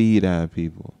can't feed our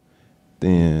people,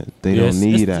 then they don't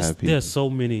need our people. There's so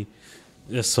many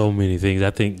things.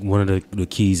 I think one of the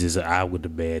keys is I would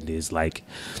demand is like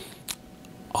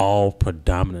all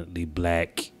predominantly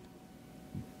black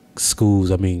schools.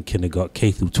 I mean, kindergarten,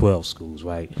 K through 12 schools,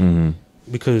 right?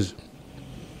 Because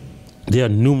there are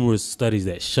numerous studies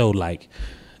that show like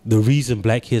the reason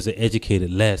black kids are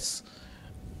educated less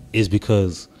is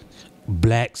because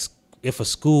if a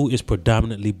school is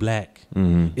predominantly black,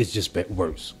 it's just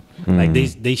worse. Like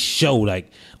they show like,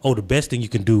 oh, the best thing you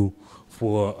can do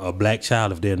for a black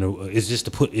child if they're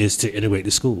is to integrate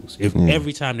the schools.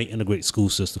 Every time they integrate school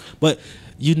system, but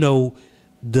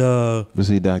but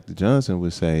see, Dr. Johnson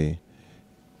would say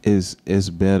it's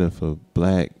better for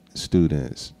black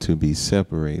students to be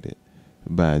separated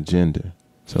by gender.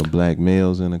 So black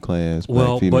males in a class,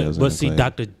 black females in a class. See,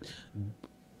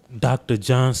 Dr.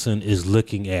 Johnson is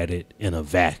looking at it in a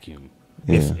vacuum.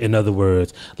 Yeah. In other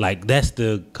words, like that's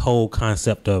the whole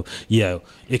concept of,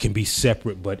 it can be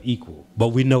separate but equal. But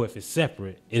we know if it's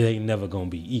separate, it ain't never gonna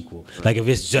be equal. Like if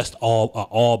it's just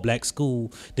all black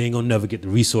school, they ain't gonna never get the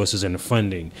resources and the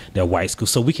funding that white school.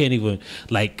 So we can't even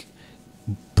like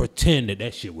pretend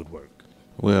that shit would work.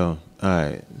 Well, all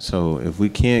right. So if we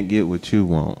can't get what you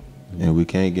want and we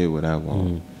can't get what I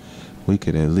want, we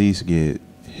could at least get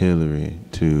Hillary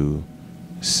to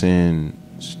send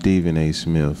Stephen A.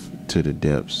 Smith to the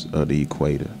depths of the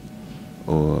equator,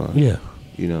 or you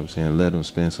know what I'm saying, let him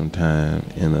spend some time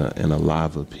in a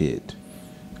lava pit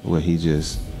where he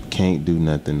just can't do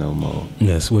nothing no more.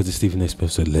 Yes, where the Stephen A.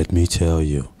 Smith said, "Let me tell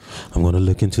you, I'm gonna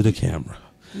look into the camera."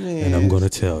 Yes. And I'm gonna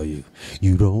tell you,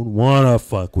 you don't wanna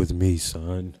fuck with me,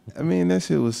 son. I mean, that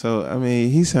shit was so. I mean,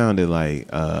 he sounded like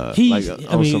some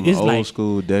old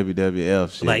school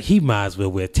WWF shit. Like he might as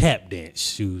well wear tap dance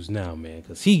shoes now, man,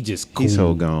 because he just cool. He's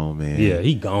so gone, man. Yeah,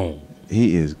 he gone.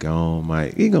 He is gone,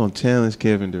 Mike. He gonna challenge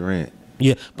Kevin Durant.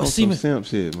 Yeah, but see, some simp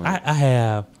shit, Mike.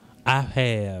 I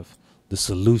have the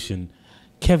solution.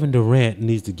 Kevin Durant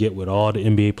needs to get with all the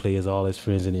NBA players, all his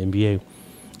friends in the NBA.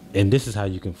 And this is how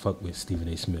you can fuck with Stephen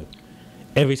A. Smith.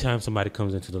 Every time somebody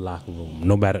comes into the locker room,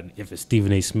 no matter if it's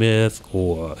Stephen A. Smith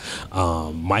or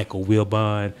Michael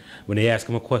Wilbon, when they ask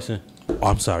him a question,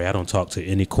 I'm sorry, I don't talk to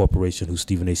any corporation who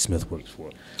Stephen A. Smith works for.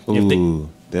 Ooh,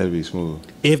 that'd be smooth.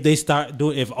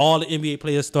 If all the NBA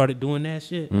players started doing that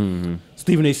shit,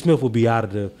 Stephen A. Smith would be out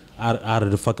of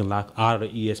the fucking out of the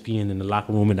ESPN in the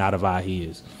locker room and out of our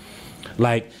heads.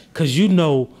 Like, cause you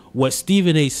know what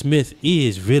Stephen A. Smith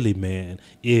is really, man,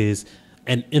 is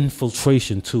an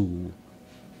infiltration tool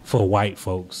for white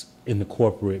folks in the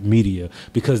corporate media,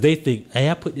 because they think, hey,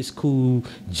 I put this cool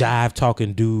jive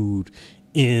talking dude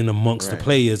in amongst the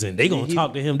players, and they gonna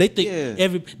talk to him. They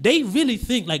think they really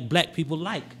think like black people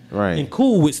like and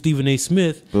cool with Stephen A.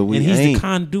 Smith, and he's the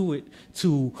conduit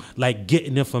to like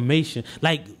getting information.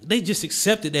 Like they just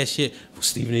accepted that shit. Well,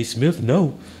 Stephen A. Smith,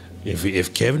 no.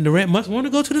 If Kevin Durant must want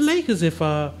to go to the Lakers, if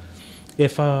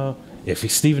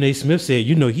Stephen A. Smith said,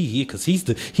 you know, because he's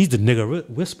the nigga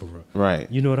whisperer, right?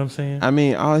 You know what I'm saying? I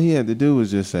mean, all he had to do was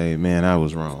just say, "Man, I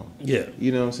was wrong." Yeah,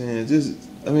 you know what I'm saying? Just,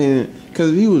 I mean,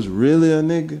 because if he was really a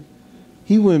nigga,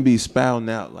 he wouldn't be spouting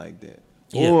out like that,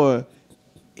 or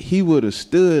he would have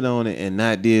stood on it and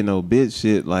not did no bitch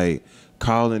shit like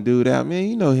calling dude out. Man,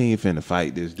 you know he ain't finna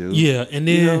fight this dude. Yeah, and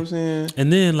then you know what I'm saying?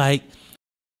 And then like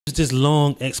this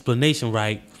long explanation,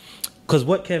 right? Because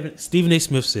what Stephen A.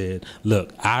 Smith said,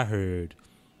 look, I heard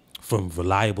from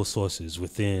reliable sources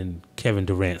within Kevin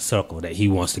Durant's circle that he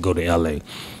wants to go to LA.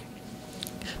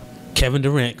 Kevin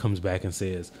Durant comes back and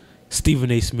says, Stephen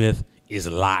A. Smith is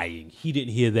lying. He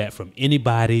didn't hear that from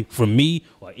anybody, from me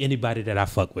or anybody that I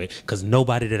fuck with, because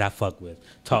nobody that I fuck with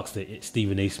talks to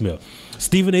Stephen A. Smith.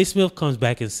 Stephen A. Smith comes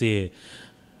back and said,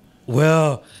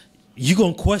 well, you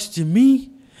gonna question me?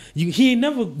 He ain't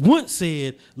never once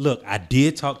said, look, I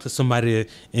did talk to somebody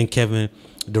in Kevin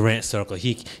Durant's circle.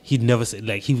 He never said,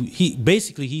 like, he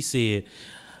basically he said,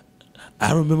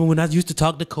 I remember when I used to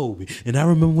talk to Kobe, and I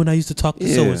remember when I used to talk to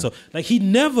so-and-so. Like, he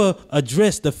never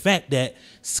addressed the fact that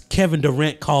Kevin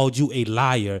Durant called you a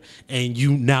liar, and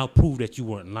you now prove that you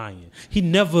weren't lying. He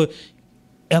never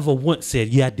ever once said,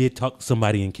 yeah, I did talk to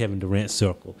somebody in Kevin Durant's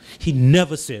circle. He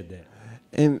never said that.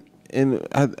 And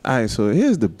all right, so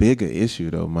here's the bigger issue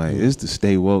though, Mike. It's the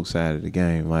stay woke side of the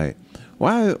game. Like,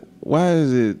 why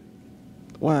are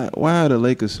the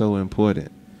Lakers so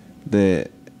important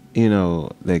that, you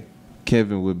know, that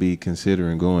Kevin would be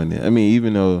considering going there? I mean,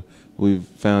 even though we've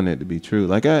found that to be true.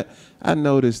 Like I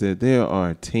noticed that there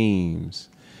are teams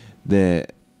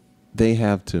that they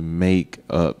have to make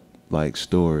up like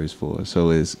stories for. So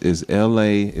it's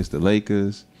LA, it's the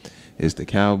Lakers, it's the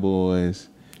Cowboys,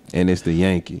 and it's the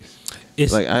Yankees.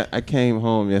 Like I came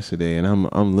home yesterday and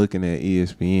I'm looking at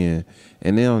ESPN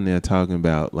and they're on there talking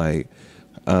about like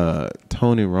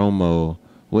Tony Romo.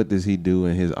 What does he do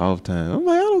in his off time? I'm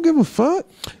like, I don't give a fuck.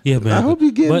 Yeah, man. I hope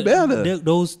he getting better.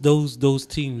 Those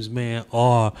teams, man,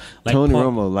 are like Tony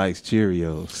Romo likes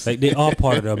Cheerios. Like they are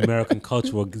part of the American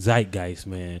cultural zeitgeist,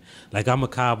 man. Like I'm a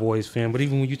Cowboys fan, but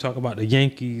even when you talk about the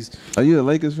Yankees, are you a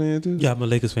Lakers fan too? Yeah, I'm a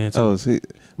Lakers fan too. Oh, see,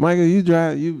 Michael,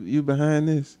 you behind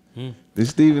this? Did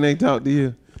Stephen A. talk to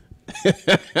you?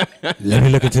 Let me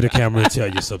look into the camera and tell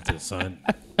you something, son.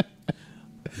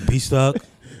 BStuc.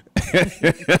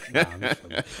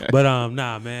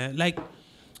 Nah, man. Like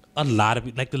a lot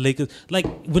of like the Lakers, like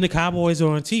when the Cowboys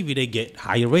are on TV, they get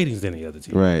higher ratings than the other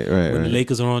team. Right. When the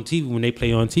Lakers are on TV, when they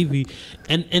play on TV,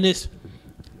 and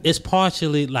it's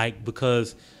partially like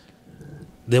because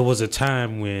there was a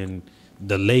time when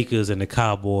the Lakers and the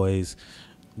Cowboys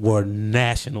were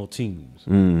national teams,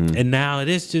 and now it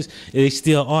is just they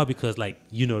still are because like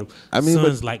you know, I mean,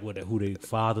 sons like who their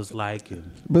fathers like.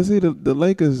 But see, the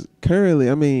Lakers currently,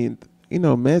 I mean, you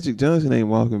know, Magic Johnson ain't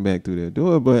walking back through their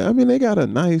door, but I mean they got a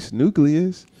nice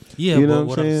nucleus. Yeah, you know but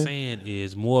what I'm saying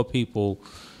is more people.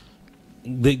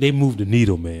 They move the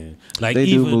needle, man. Like they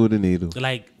do move the needle.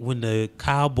 Like when the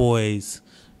Cowboys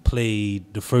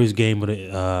played the first game of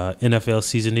the NFL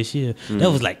season this year, that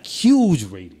was like huge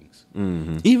ratings.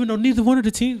 Even though neither one of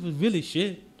the teams was really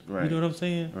shit. Right. You know what I'm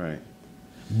saying? Right.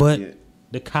 But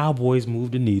the Cowboys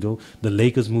moved the needle. The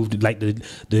Lakers moved, like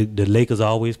the Lakers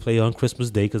always play on Christmas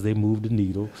Day because they moved the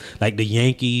needle. Like the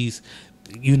Yankees,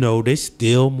 you know, they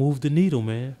still move the needle,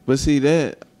 man. But see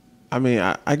that, I mean,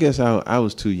 I guess I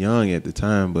was too young at the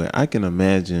time, but I can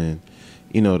imagine,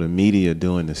 you know, the media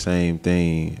doing the same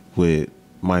thing with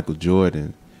Michael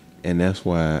Jordan. And that's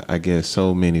why I guess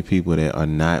so many people that are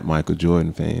not Michael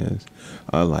Jordan fans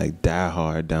are like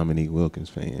diehard Dominique Wilkins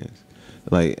fans.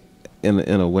 Like in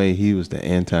a way, he was the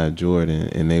anti-Jordan,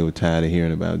 and they were tired of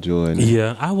hearing about Jordan.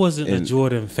 Yeah, I wasn't a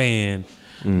Jordan fan,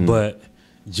 but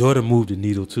Jordan moved the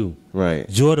needle too. Right.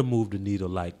 Jordan moved the needle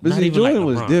like. But not see, even Jordan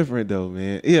like was different though,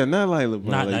 man. Yeah, not like LeBron.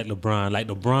 Not like LeBron. Like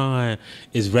LeBron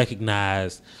is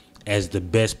recognized as the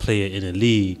best player in the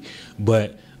league,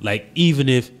 but like even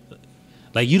if.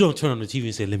 Like you don't turn on the TV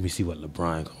and say, "Let me see what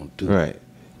LeBron gonna do." Right.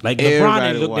 Like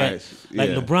LeBron is looked at. Like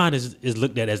LeBron is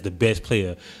looked at as the best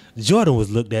player. Jordan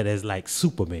was looked at as like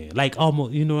Superman, like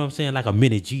almost. You know what I'm saying? Like a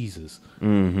mini Jesus.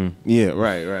 Yeah.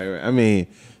 Right. I mean,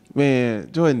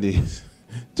 man, Jordan did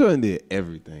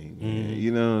everything, man.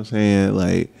 You know what I'm saying?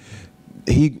 Like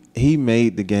he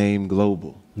made the game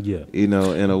global. Yeah. You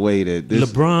know, in a way that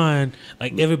LeBron,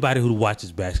 like everybody who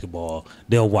watches basketball,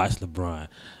 they'll watch LeBron.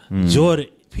 Jordan,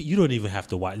 you don't even have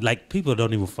to watch. Like, people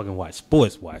don't even fucking watch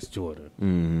sports, watch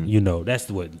Jordan. You know, that's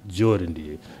what Jordan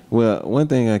did. Well, one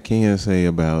thing I can say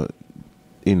about,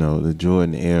 you know, the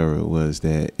Jordan era was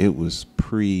that it was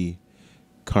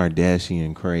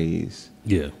pre-Kardashian craze.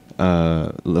 Yeah.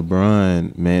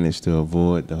 LeBron managed to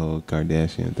avoid the whole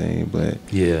Kardashian thing, but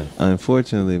yeah,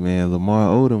 unfortunately, man, Lamar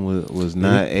Odom was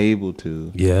not able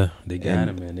to. Yeah, they got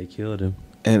him, man. They killed him.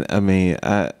 And I mean,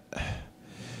 I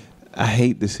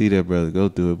hate to see that brother go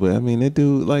through it, but I mean, that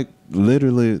dude like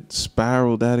literally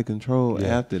spiraled out of control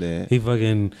after that. He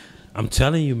fucking, I'm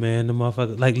telling you, man, the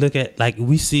motherfucker. Like, look at, like,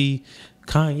 we see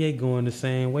Kanye going the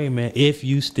same way, man. If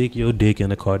you stick your dick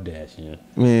in a Kardashian,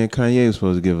 man, Kanye was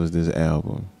supposed to give us this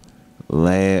album.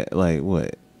 Like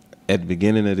what? At the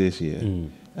beginning of this year.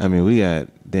 I mean, we got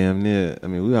damn near. I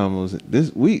mean,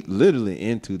 we literally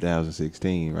in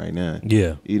 2016 right now.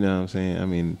 Yeah. You know what I'm saying? I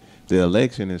mean, the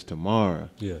election is tomorrow.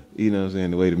 Yeah. You know what I'm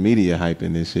saying? The way the media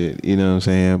hyping this shit. You know what I'm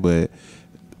saying? But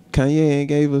Kanye ain't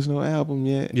gave us no album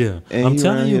yet. Yeah. And I'm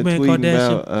telling you, man,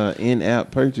 Kardashian about in-app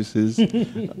purchases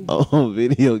on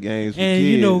video games for and kids.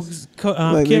 You know,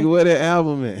 like, Kim, nigga, where that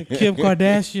album at? Kim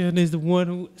Kardashian is the one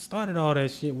who started all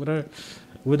that shit with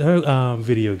her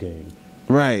video game.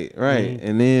 Right.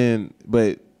 And then,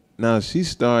 but now she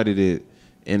started it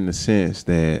in the sense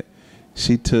that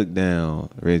she took down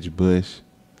Reggie Bush.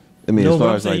 I mean, as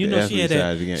far as like the athlete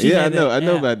side of the game. Yeah, I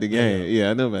know about the game.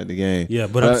 Yeah, I know about the game. Yeah,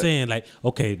 but I'm saying, like,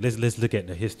 okay, let's look at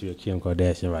the history of Kim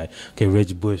Kardashian, right? Okay,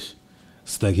 Reggie Bush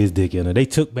stuck his dick in her. They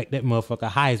took back that motherfucker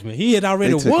Heisman. He had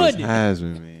already won it.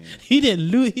 Heisman, man. He didn't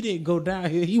lose. He didn't go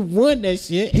down here. He won that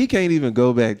shit. He can't even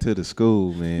go back to the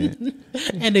school, man.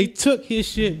 And they took his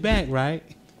shit back, right?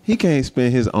 He can't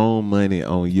spend his own money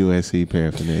on USC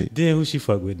paraphernalia. Then who she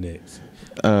fuck with next?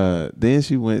 Then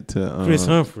she went to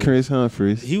Chris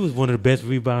Humphries. He was one of the best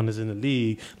rebounders in the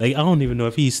league. Like, I don't even know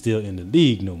if he's still in the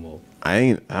league no more.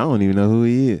 I don't even know who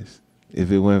he is.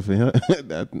 If it weren't for him,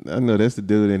 I know that's the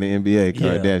dude in the NBA,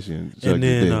 Kardashian. Yeah. And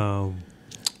then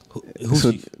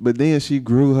but then she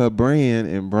grew her brand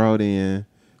and brought in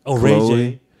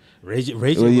Chloe. Ray J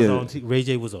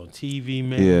was on TV,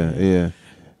 man. Yeah.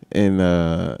 And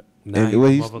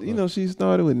she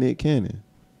started with Nick Cannon.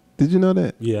 Did you know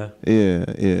that? Yeah.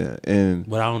 And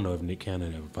but I don't know if Nick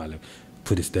Cannon ever probably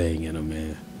put his thing in him,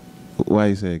 man. Why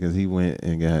you say? Because he went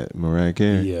and got Mariah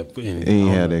Carey. Yeah, and he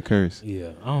had that curse.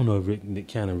 Yeah, I don't know if Nick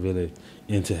Cannon really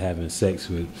into having sex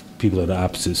with people of the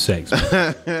opposite sex.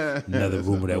 Another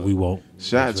rumor that we won't.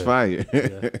 Shots fired.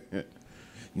 Yeah.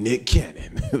 Nick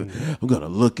Cannon. I'm gonna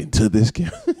look into this.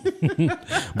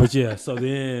 But yeah, so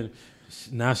then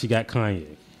now she got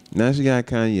Kanye.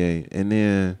 And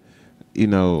then, you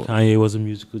know, Kanye was a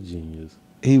musical genius.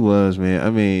 He was, man. I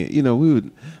mean, you know, we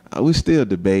still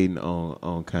debating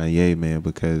on Kanye, man,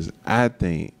 because I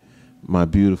think My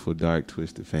Beautiful Dark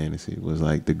Twisted Fantasy was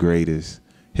like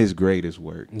his greatest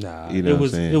work. Nah, you know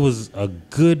it was a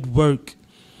good work.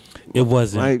 It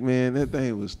wasn't like, man, that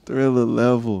thing was Thriller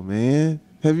level, man.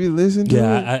 Have you listened to it?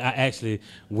 Yeah, I actually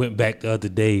went back the other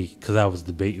day because I was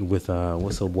debating with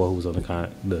what's her boy who was on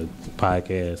the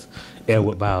podcast,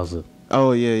 Edward Bowser.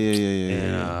 Oh yeah.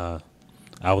 And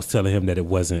I was telling him that it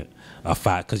wasn't a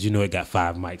 5 because you know it got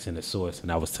 5 mics in the source,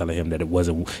 and I was telling him that it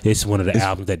wasn't. It's one of the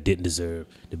albums that didn't deserve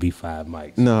to be 5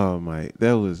 mics. No, Mike,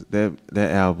 that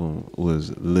album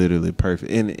was literally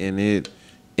perfect, and it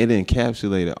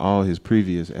encapsulated all his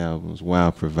previous albums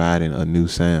while providing a new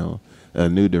sound, a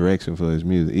new direction for his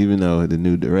music. Even though the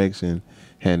new direction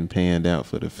hadn't panned out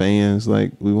for the fans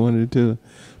like we wanted it to,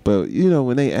 but you know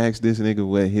when they asked this nigga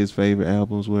what his favorite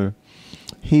albums were,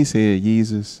 he said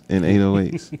Yeezus and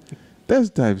 808s. That's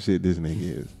the type of shit this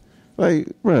nigga is. Like,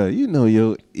 bro, you know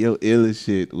your illest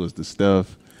shit was the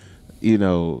stuff, you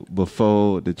know,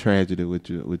 before the tragedy with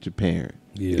your parent.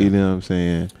 Yeah. You know what I'm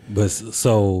saying? But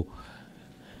so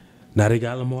now they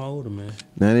got Lamar Odom, man.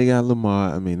 Now they got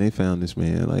Lamar. I mean, they found this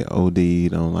man like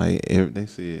OD'd on like they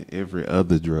said every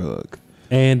other drug.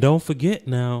 And don't forget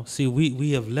now, see,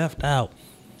 we have left out.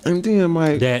 And then,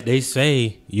 Mike, that they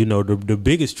say, you know, the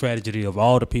biggest tragedy of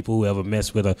all the people who ever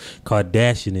messed with a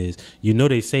Kardashian is, you know,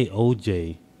 they say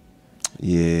OJ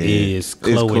is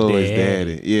Khloe's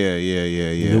daddy. Yeah.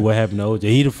 You know what happened to OJ?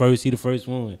 He the first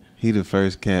one. He the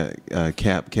first cap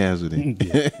casualty.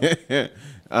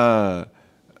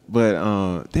 But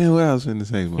damn, what I was finna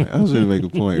say, Mike? I was finna make a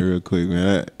point real quick,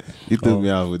 man. You threw me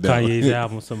off with that. Kanye's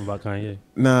album, something about Kanye.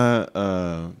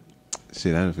 Nah,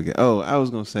 shit, I didn't forget. Oh, I was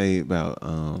gonna say about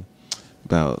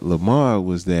Lamar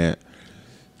was that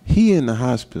he in the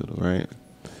hospital, right?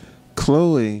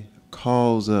 Chloe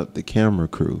calls up the camera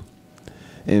crew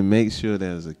and makes sure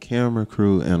there's a camera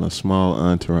crew and a small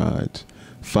entourage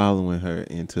following her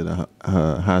into the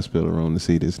hospital room to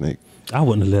see this nigga. I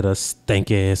wouldn't have let her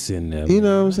stank ass in there. You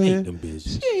know what I'm I hate saying? them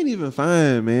bitches. She ain't even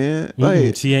fine, man.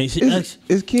 Like She ain't.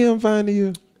 is Kim fine to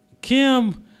you?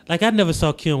 Kim, like I never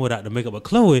saw Kim without the makeup, but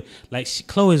Chloe, like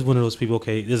Chloe is one of those people.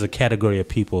 Okay, there's a category of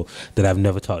people that I've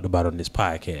never talked about on this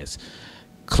podcast.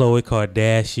 Khloe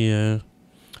Kardashian,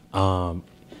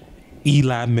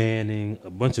 Eli Manning,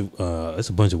 it's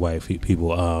a bunch of white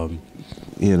people.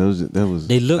 Yeah, that was.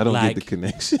 They look I don't like get the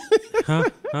connection. huh?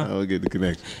 I don't get the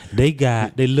connection. They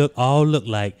look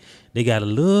like they got a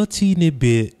little teeny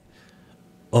bit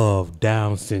of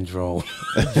Down syndrome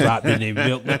dropped in their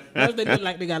milk. They look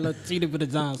like they got a little teeny bit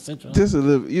of Down syndrome. Just a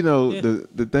little, Yeah.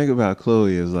 the thing about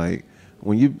Chloe is like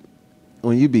when you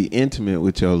be intimate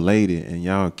with your lady and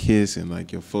y'all kiss and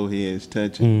like your foreheads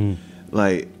touching,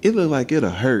 like it looked like it'll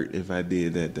hurt if I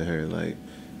did that to her. Like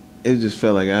it just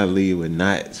felt like I'd leave with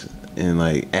knots and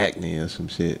like acne or some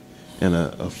shit and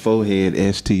a forehead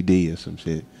STD or some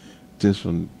shit just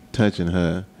from touching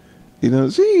her. You know,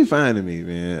 she ain't fine to me,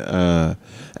 man.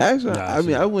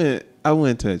 Actually, I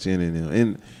wouldn't touch any of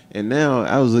them. And now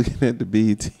I was looking at the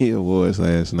BET Awards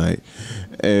last night,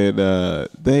 and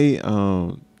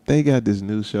they got this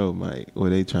new show, Mike, where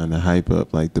they trying to hype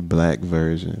up like the black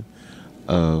version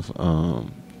of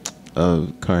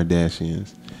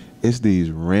Kardashians. It's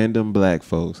these random black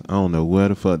folks. I don't know where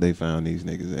the fuck they found these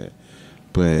niggas at,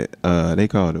 but they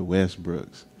call it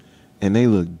Westbrooks, and they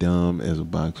look dumb as a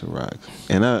box of rocks.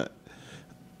 And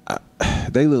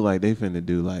they look like they finna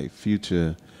do like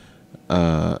future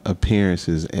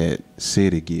appearances at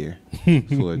City Gear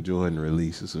for a Jordan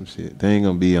release or some shit. They ain't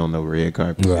gonna be on no red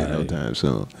carpet no time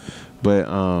soon. But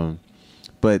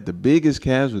the biggest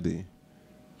casualty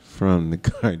from the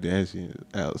Kardashians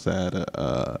outside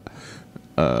of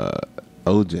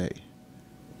OJ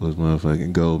was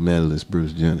motherfucking gold medalist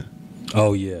Bruce Jenner.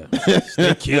 Oh yeah,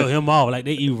 they kill him off. Like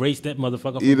they erased that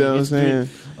motherfucker from the history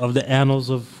of the annals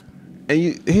of. And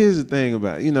here's the thing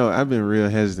about, I've been real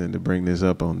hesitant to bring this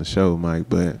up on the show, Mike,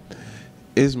 but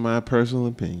it's my personal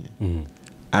opinion. Mm-hmm.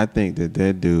 I think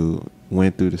that dude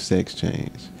went through the sex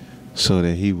change so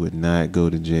that he would not go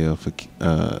to jail for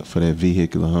that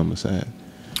vehicular homicide.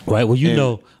 Right.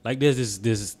 Well, like there's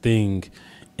this thing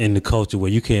in the culture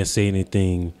where you can't say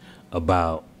anything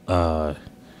about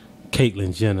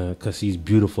Caitlyn Jenner because she's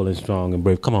beautiful and strong and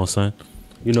brave. Come on, son.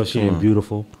 She ain't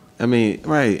beautiful. I mean,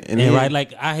 right. And right,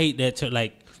 like, I hate that.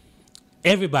 Like,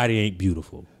 everybody ain't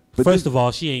beautiful. But First of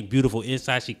all, she ain't beautiful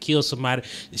inside. She killed somebody.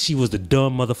 She was the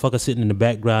dumb motherfucker sitting in the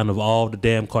background of all the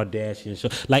damn Kardashian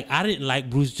shows. Like, I didn't like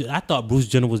Bruce Jenner. I thought Bruce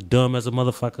Jenner was dumb as a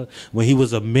motherfucker when he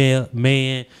was a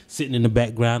man sitting in the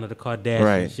background of the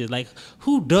Kardashian shit. Like,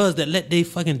 who does that? Let their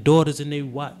fucking daughters and they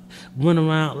run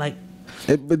around like...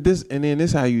 But this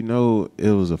how you know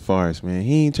it was a farce, man.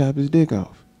 He ain't chop his dick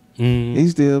off.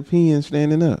 He's still peeing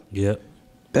standing up. Yep.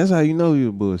 That's how you know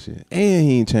you're bullshit. And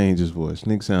he ain't changed his voice.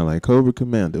 Nigga sound like Cobra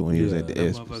Commander when he was at the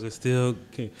S. Motherfucker still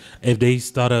can't. If they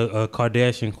start a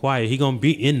Kardashian choir, he gonna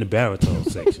be in the baritone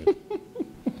section.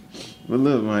 But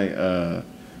look, Mike,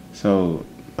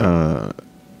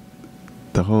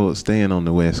 the whole staying on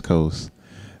the West Coast,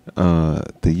 the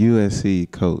USC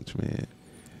coach, man.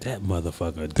 That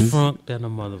motherfucker drunk than a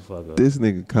motherfucker. This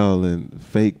nigga calling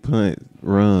fake punt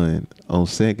run on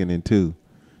 2nd and 2.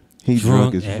 He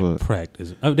drunk as fuck.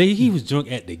 Practice. He was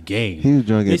drunk at the game. He was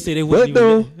drunk. They said they wouldn't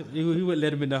he wouldn't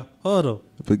let him in the huddle.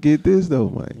 But get this though,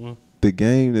 Mike. The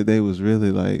game that they was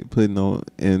really like putting on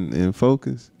in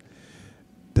focus.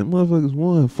 The motherfuckers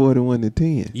won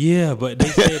 41-10. Yeah, but they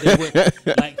said they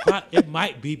would, like, it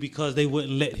might be because they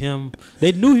wouldn't let him.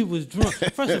 They knew he was drunk.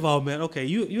 First of all, man, okay,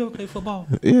 you ever play football?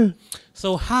 Yeah.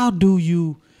 So how do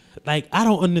you, like, I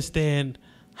don't understand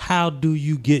how do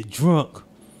you get drunk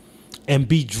and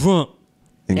be drunk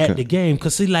at the game?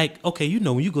 Because see, like, okay,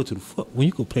 when you go to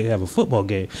have a football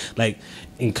game, like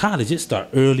in college, it start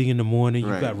early in the morning.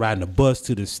 You got riding a bus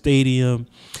to the stadium,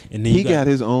 and then he got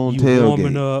his own tailgate.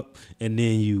 Warming up, and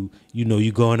then you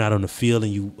going out on the field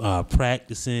and you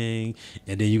practicing,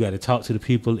 and then you got to talk to the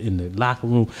people in the locker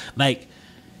room. Like,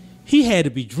 he had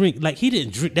to be like, he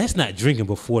didn't drink. That's not drinking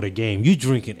before the game. You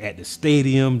drinking at the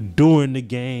stadium during the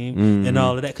game and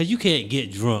all of that, because you can't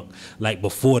get drunk like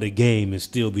before the game and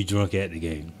still be drunk at the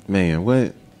game. Man,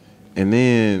 what? And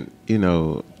then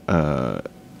dude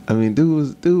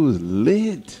was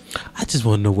lit. I just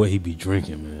want to know what he be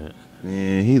drinking, man.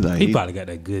 Man, he probably got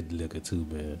that good liquor too,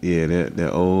 man. Yeah,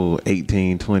 that old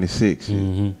 1826.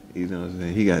 You know what I'm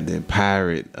saying? He got that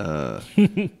pirate,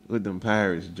 what them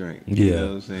pirates drink. You know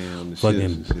what I'm saying? On the ships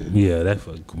and shit. Yeah, that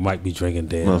might be drinking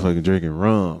damn. Motherfucker drinking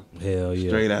rum. Hell yeah.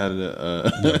 Straight out of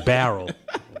the barrel.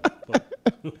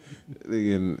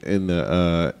 in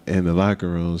the locker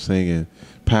room singing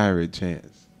pirate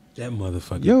chants. That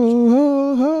motherfucker. Yo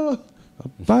ho ho, a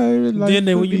pirate like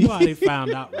Then when you know how they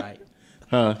found out, right?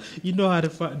 Huh? You know how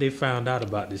they found out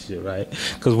about this shit, right?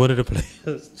 Because one of the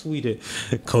players tweeted,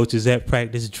 "Coach is at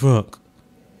practice drunk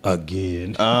again."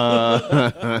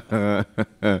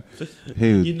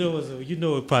 You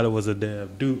know it probably was a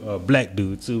damn dude, a black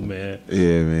dude too, man.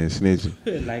 Yeah, man, snitching.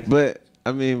 but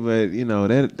you know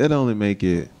that only make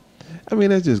it. I mean,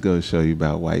 that just goes to show you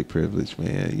about white privilege,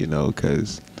 man. You know,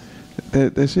 because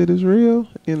that shit is real.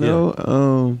 You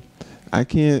know, I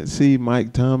can't see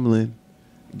Mike Tomlin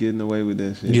getting away with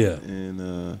that shit. Yeah.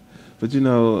 And but you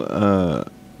know,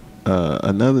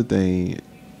 another thing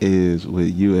is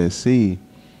with USC.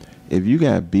 If you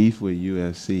got beef with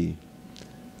USC,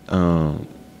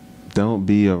 don't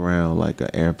be around like an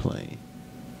airplane,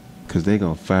 cause they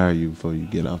gonna fire you before you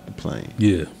get off the plane.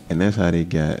 Yeah. And that's how they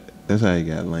got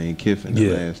Lane Kiffin the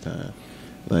last time.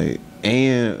 Like,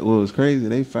 and what was crazy,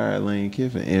 they fired Lane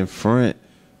Kiffin in front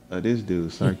of this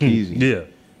dude Sarkisian. Yeah.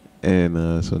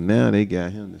 And so now they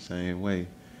got him the same way.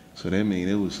 So that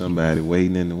means it was somebody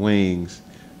waiting in the wings,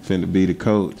 finna be the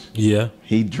coach. Yeah.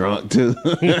 He drunk too.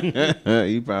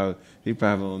 he probably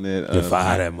on that. They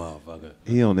fire that motherfucker.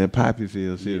 He on that poppy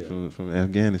field shit from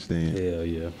Afghanistan. Hell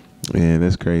yeah. Man,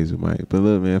 that's crazy, Mike. But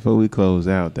look, man, before we close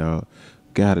out, dog,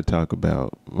 gotta talk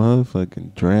about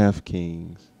motherfucking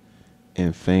DraftKings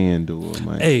and FanDuel,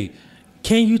 Mike. Hey.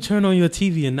 Can you turn on your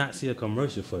TV and not see a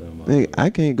commercial for them? Nigga,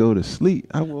 I can't go to sleep.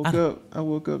 I woke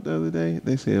up the other day.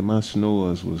 They said my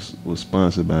snores was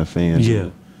sponsored by FanDuel.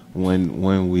 Yeah.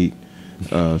 One week,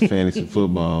 fantasy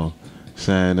football.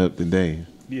 Sign up today.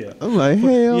 Yeah. I'm like,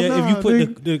 hell yeah. Nah, if you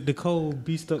put the code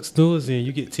BStuc stores in,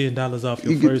 you get $10 off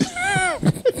your first.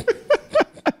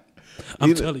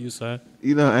 I'm telling you, son.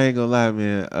 You know, I ain't gonna lie,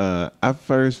 man. I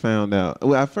first found out.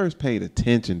 Well, I first paid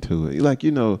attention to it. Like, you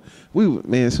know,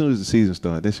 as soon as the season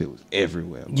started, that shit was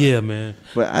everywhere. Man. Yeah, man.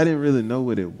 But I didn't really know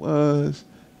what it was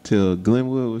till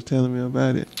Glenwood was telling me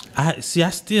about it.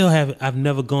 I've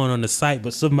never gone on the site,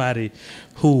 but somebody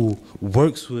who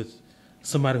works for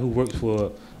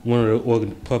one of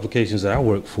the publications that I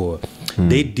work for,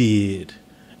 they did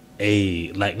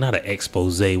not an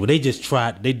expose, where they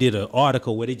did an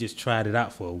article where they just tried it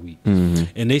out for a week.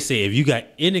 And they say if you got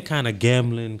any kind of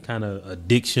gambling kind of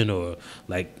addiction or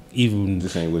like even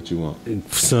this ain't what you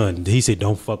want, son, he said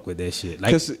don't fuck with that shit.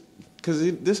 Like, cause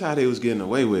this how they was getting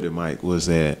away with it, Mike, was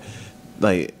that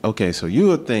like, okay, so you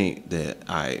would think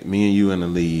that me and you in the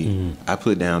league, I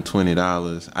put down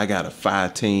 $20, I got a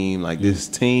 5-team, like this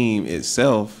team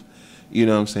itself. You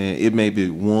know what I'm saying? It maybe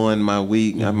won my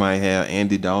week. I might have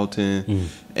Andy Dalton,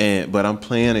 but I'm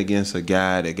playing against a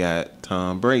guy that got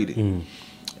Tom Brady.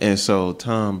 And so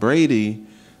Tom Brady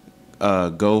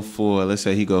let's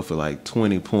say he go for like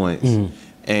 20 points,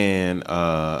 and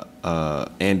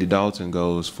Andy Dalton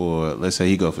goes for, let's say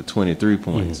he go for 23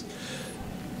 points.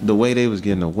 The way they was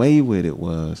getting away with it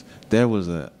was there was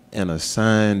an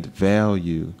assigned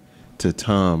value to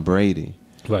Tom Brady,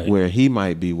 right, where he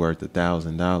might be worth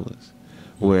 $1,000.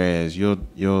 Whereas your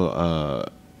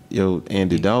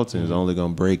Andy Dalton is only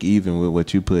gonna break even with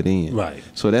what you put in. Right.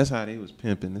 So that's how they was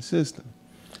pimping the system.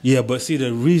 Yeah, but see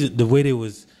the way they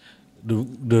was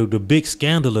the big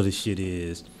scandal of the shit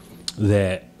is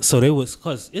that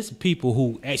because it's people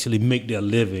who actually make their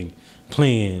living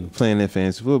playing that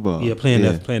fantasy football. Yeah, playing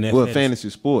that fantasy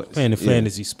sports. Playing the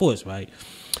fantasy sports, right?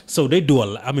 So they do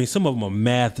some of them are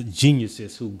math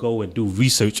geniuses who go and do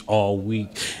research all week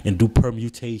and do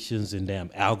permutations and damn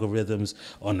algorithms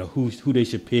on who they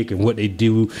should pick and what they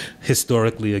do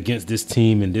historically against this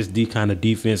team and this kind of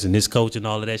defense and this coach and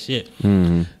all of that shit.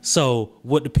 So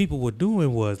what the people were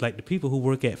doing was, like, the people who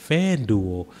work at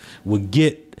FanDuel would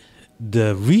get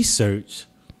the research.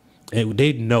 And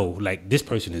they know, like, this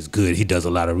person is good. He does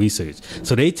a lot of research.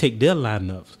 So they take their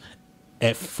lineups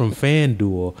from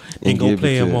FanDuel and go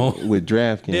play them on with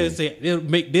DraftKings. They'll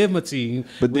make them a team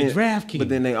with DraftKings. But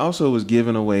then they also was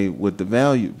giving away what the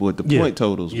value, what the point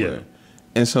totals were.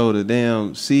 And so the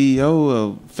damn CEO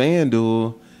of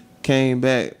FanDuel came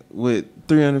back with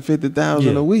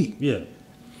 $350,000 a week. Yeah,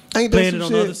 Ain't playing it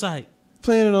on the other site.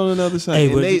 Playing it on another site.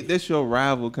 Hey, and that's your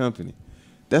rival company.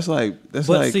 But see,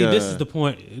 this is the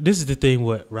point. This is the thing,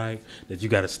 right? That you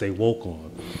got to stay woke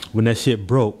on. When that shit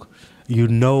broke, you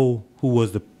know who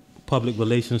was the public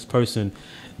relations person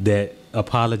that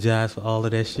apologized for all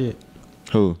of that shit?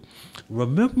 Who?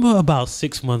 Remember about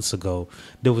 6 months ago,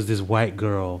 there was this white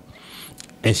girl,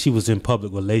 and she was in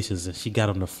public relations, and she got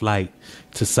on the flight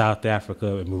to South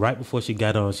Africa, and right before she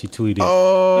got on, she tweeted,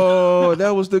 "Oh,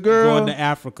 that was the girl going to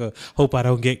Africa. Hope I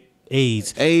don't get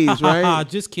AIDS. AIDS, right?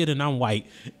 Just kidding. I'm white."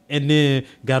 And then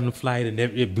got on the flight, and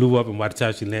it blew up. And by the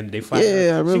time she landed, they fired her.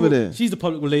 Yeah, I remember that. She's the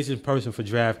public relations person for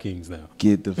DraftKings now.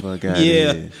 Get the fuck out of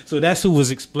here. So that's who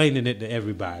was explaining it to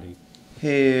everybody.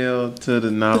 Hell to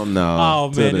the no.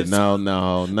 Oh, man, to the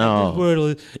no. This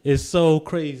world is so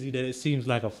crazy that it seems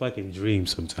like a fucking dream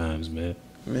sometimes, man.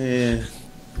 Man,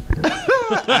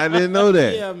 I didn't know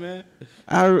that. Yeah, man.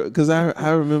 I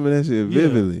remember that shit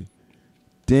vividly.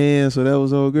 Damn, so that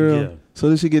was old girl. Yeah. So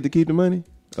did she get to keep the money?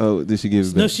 Oh, did she give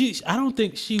it back? No, I don't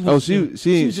think she was. Oh, she was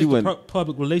just wasn't a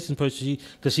public relations person.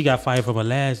 Because she got fired from her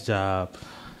last job.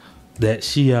 That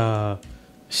she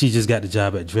just got the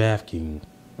job at DraftKings.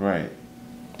 Right.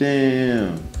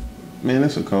 Damn. Man,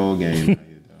 that's a cold game. Right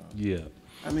here, dog. Yeah.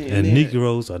 I mean, and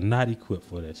Negroes are not equipped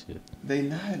for that shit. They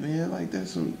not, man. Like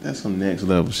that's some next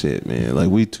level shit, man. Like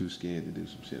we too scared to do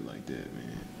some shit like that,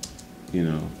 man. You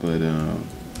know, but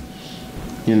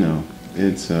you know,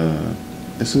 it's a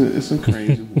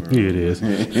crazy world. Yeah, it is.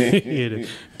 Yeah, the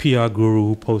PR guru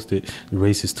who posted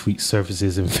racist tweet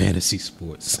surfaces in fantasy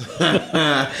sports.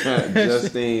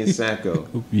 Justine Sacco.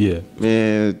 Yeah.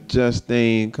 Man,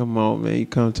 Justine, come on, man. You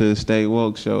come to the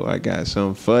StayWokeShow. I got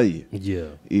something for you. Yeah.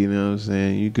 You know what I'm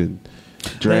saying? You could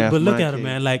draft. But look my at her, kid.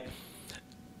 man. Like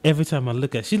every time I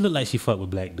look at her, she look like she fuck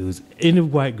with black dudes. Any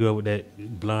white girl with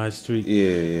that blonde streak.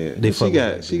 Yeah. They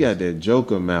fuck She got that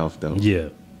Joker mouth though. Yeah.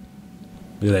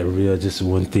 They're like real, just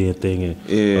one thin thing and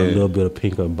a little bit of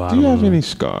pink on the bottom. Do you have any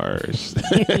scars?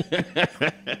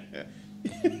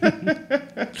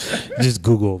 Just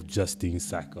Google Justine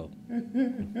Sacco.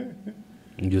 And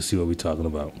you'll see what we're talking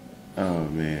about. Oh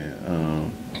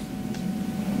man.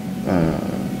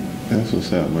 That's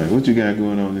what's up, man. What you got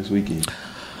going on this weekend?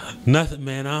 Nothing,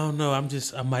 man. I don't know. I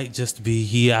might just be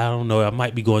here. I don't know. I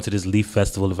might be going to this Leaf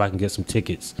Festival if I can get some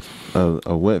tickets.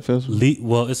 A what festival?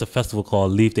 Well, it's a festival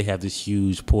called Leaf. They have this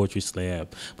huge poetry slam.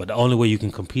 But the only way you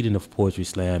can compete in the poetry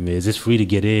slam is it's free to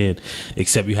get in,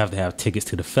 except you have to have tickets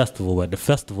to the festival. But the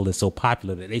festival is so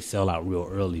popular that they sell out real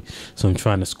early. So I'm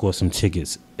trying to score some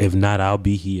tickets. If not, I'll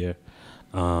be here.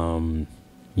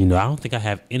 You know, I don't think I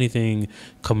have anything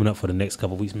coming up for the next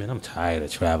couple of weeks, man. I'm tired of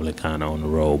traveling kind of on the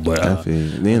road. But I feel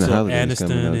then the holidays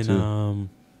coming up too.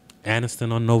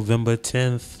 Anniston on November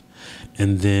 10th,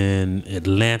 and then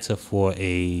Atlanta for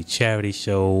a charity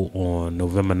show on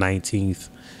November 19th.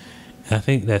 And I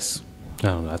think that's I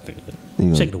don't know. I think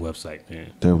check the website,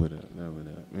 man. That would up.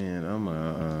 Man,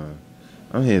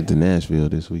 I'm headed to Nashville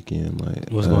this weekend. Like,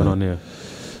 what's going on there?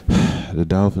 The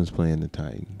Dolphins playing the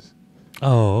Titans.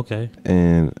 Oh, okay.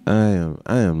 And I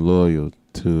am loyal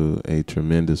to a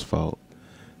tremendous fault.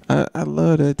 I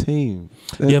love that team.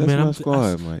 That's man, my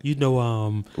squad, Mike. You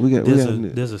know,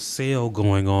 there's there's a sale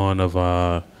going on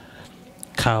of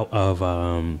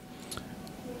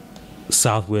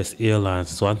Southwest Airlines.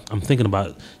 So I'm thinking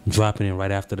about dropping in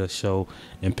right after the show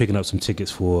and picking up some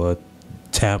tickets for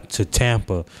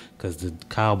Tampa because the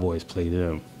Cowboys play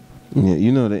them. Yeah,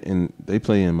 you know they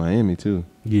play in Miami too.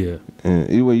 Yeah. And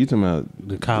you talking about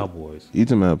the Cowboys? You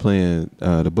talking about playing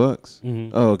the Bucks?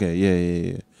 Mm-hmm. Oh, okay,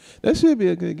 yeah. That should be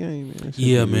a good game, man.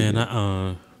 Yeah, man.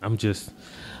 I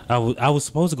was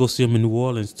supposed to go see them in New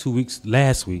Orleans 2 weeks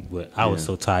last week, but I was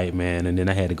so tired, man. And then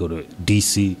I had to go to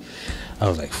DC. I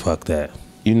was like, fuck that.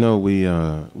 You know, we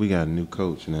got a new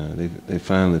coach now. They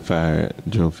finally fired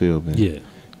Joe Philbin. Yeah.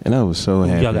 And I was so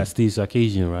happy. Y'all got Steve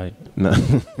Sarkisian, right?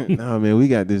 No, man, we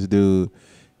got this dude.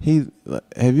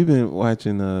 Have you been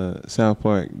watching South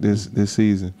Park this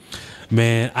season?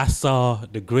 Man, I saw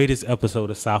the greatest episode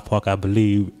of South Park, I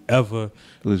believe, ever.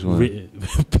 Which one? Written.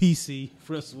 PC,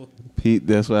 first one. Pete,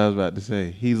 that's what I was about to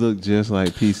say. He looked just like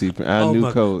PC, our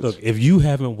new coach. Look, if you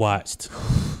haven't watched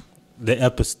the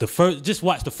episode, just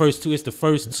watch the first two. It's the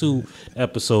first two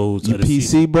episodes. You of the PC,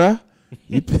 season. bruh?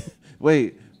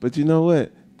 Wait, but you know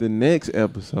what? The next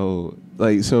episode,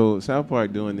 so South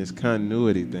Park doing this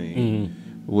continuity thing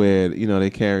where, they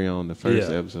carry on the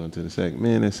first episode to the second.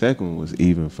 Man, the second one was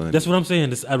even funny. That's what I'm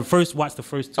saying. I watched the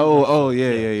first two.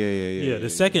 Yeah. The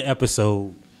second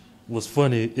episode was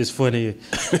funny. It's funny.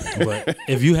 But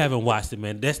if you haven't watched it,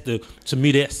 man, to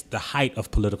me, that's the height of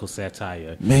political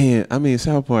satire. Man, I mean,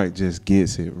 South Park just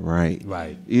gets it right.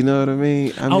 Right. You know what I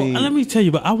mean? Let me tell you,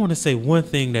 but I want to say one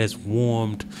thing that's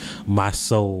warmed my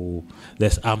soul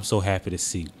that I'm so happy to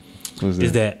see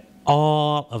is that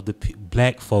all of the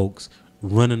black folks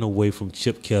running away from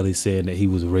Chip Kelly saying that he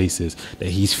was racist, that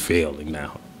he's failing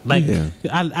now. Like Yeah.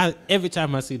 I every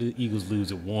time I see the Eagles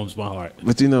lose, it warms my heart.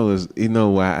 But you know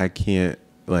why I can't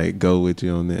like go with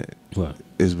you on that? What?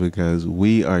 Is because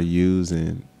we are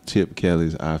using Chip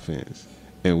Kelly's offense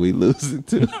and we losing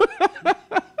too.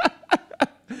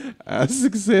 Our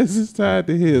success is tied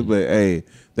to him, but hey,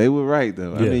 they were right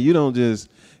though. I Yeah. mean,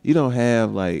 you don't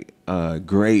have like a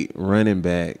great running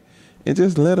back and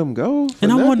just let them go.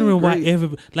 And I'm nothing wondering why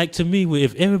great. like to me,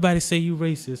 if everybody say you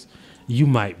racist, you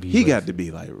might be. He racist. got to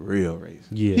be like real racist.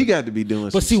 Yeah. He got to be doing.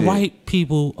 But some see, shit. white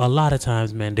people a lot of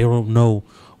times, man, they don't know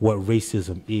what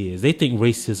racism is. They think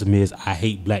racism is I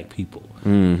hate black people,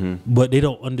 but they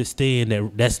don't understand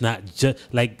that that's not just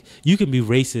like you can be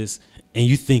racist and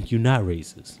you think you're not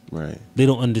racist. Right. They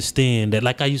don't understand that.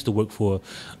 Like I used to work for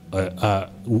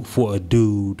a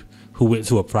dude who went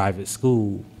to a private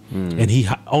school,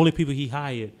 and only people he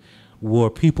hired were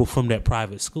people from that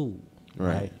private school.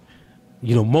 Right.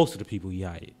 You know, most of the people he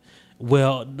hired.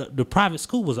 Well, the private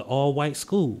school was an all-white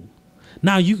school.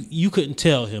 Now you couldn't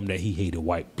tell him that he hated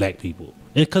black people,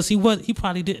 because he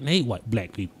probably didn't hate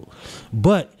black people,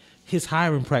 but his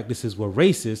hiring practices were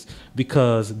racist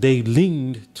because they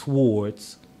leaned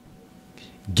towards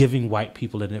giving white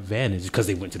people an advantage because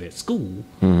they went to that school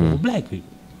over black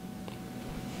people.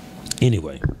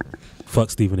 Anyway, fuck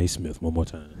Stephen A. Smith one more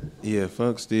time. Yeah,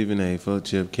 fuck Stephen A. Fuck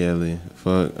Chip Kelly.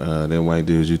 Fuck that white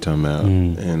dude you talking about.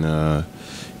 And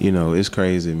you know, it's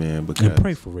crazy, man. Because And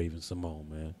pray for Raven Symone,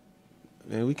 man.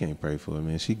 Man, we can't pray for her,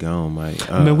 man. She gone, Mike.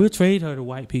 Man, we'll trade her to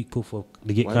white people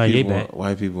to get Kanye back.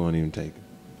 White people won't even take it.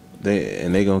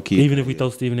 They gonna keep Even if we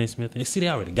throw Stephen A. Smith in. See, they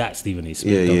already got Stephen A.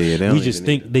 Smith. Yeah.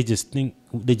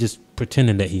 They just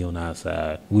pretending that he on our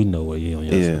side. We know where he on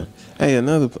your side. Hey,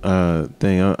 another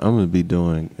thing I'm gonna be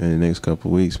doing in the next couple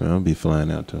of weeks, man. I'm gonna be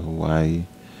flying out to Hawaii.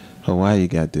 Hawaii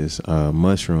got this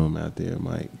mushroom out there,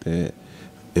 Mike, that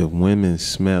if women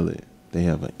smell it, they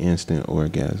have an instant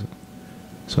orgasm.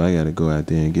 So I got to go out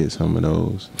there and get some of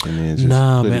those, and then just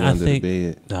put it under the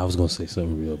bed. I was gonna say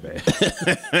something real bad.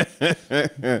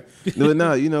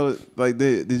 No, you know, like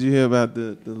did you hear about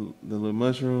the little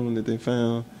mushroom that they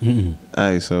found? Mm-mm.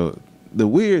 All right, so the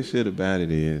weird shit about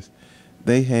it is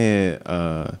they had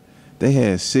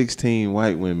 16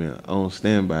 white women on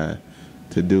standby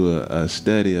to do a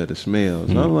study of the smells.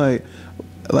 And I'm like,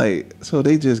 so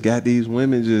they just got these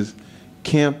women just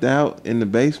camped out in the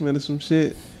basement or some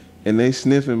shit, and they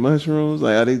sniffing mushrooms.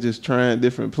 Like, are they just trying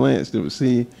different plants to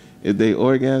see if they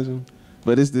orgasm?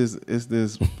 But it's this.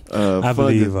 I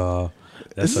believe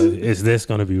that's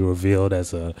going to be revealed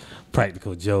as a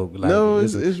practical joke. Like, no,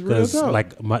 it's real talk.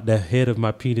 Like the head of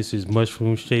my penis is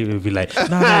mushroom shaped. It'd be like, no, you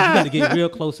got to get real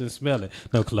close and smell it.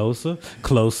 No, closer.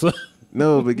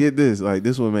 No, but get this. Like,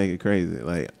 this would make it crazy.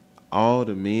 Like, all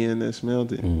the men that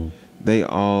smelled it, they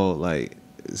all like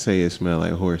say it smelled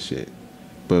like horse shit,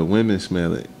 but women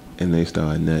smell it and they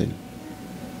start nutting.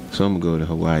 So I'm gonna go to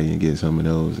Hawaii and get some of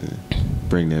those and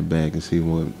bring that back and see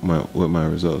what my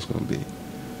results gonna be.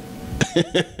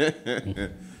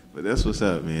 But that's what's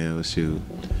up, man. Well, shoot.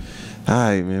 All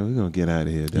right, man. We're gonna get out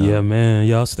of here, dog. Yeah, man.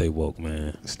 Y'all stay woke,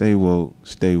 man. Stay woke.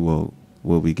 Stay woke.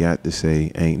 What we got to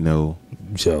say ain't no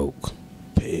joke.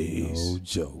 Peace. No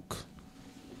joke.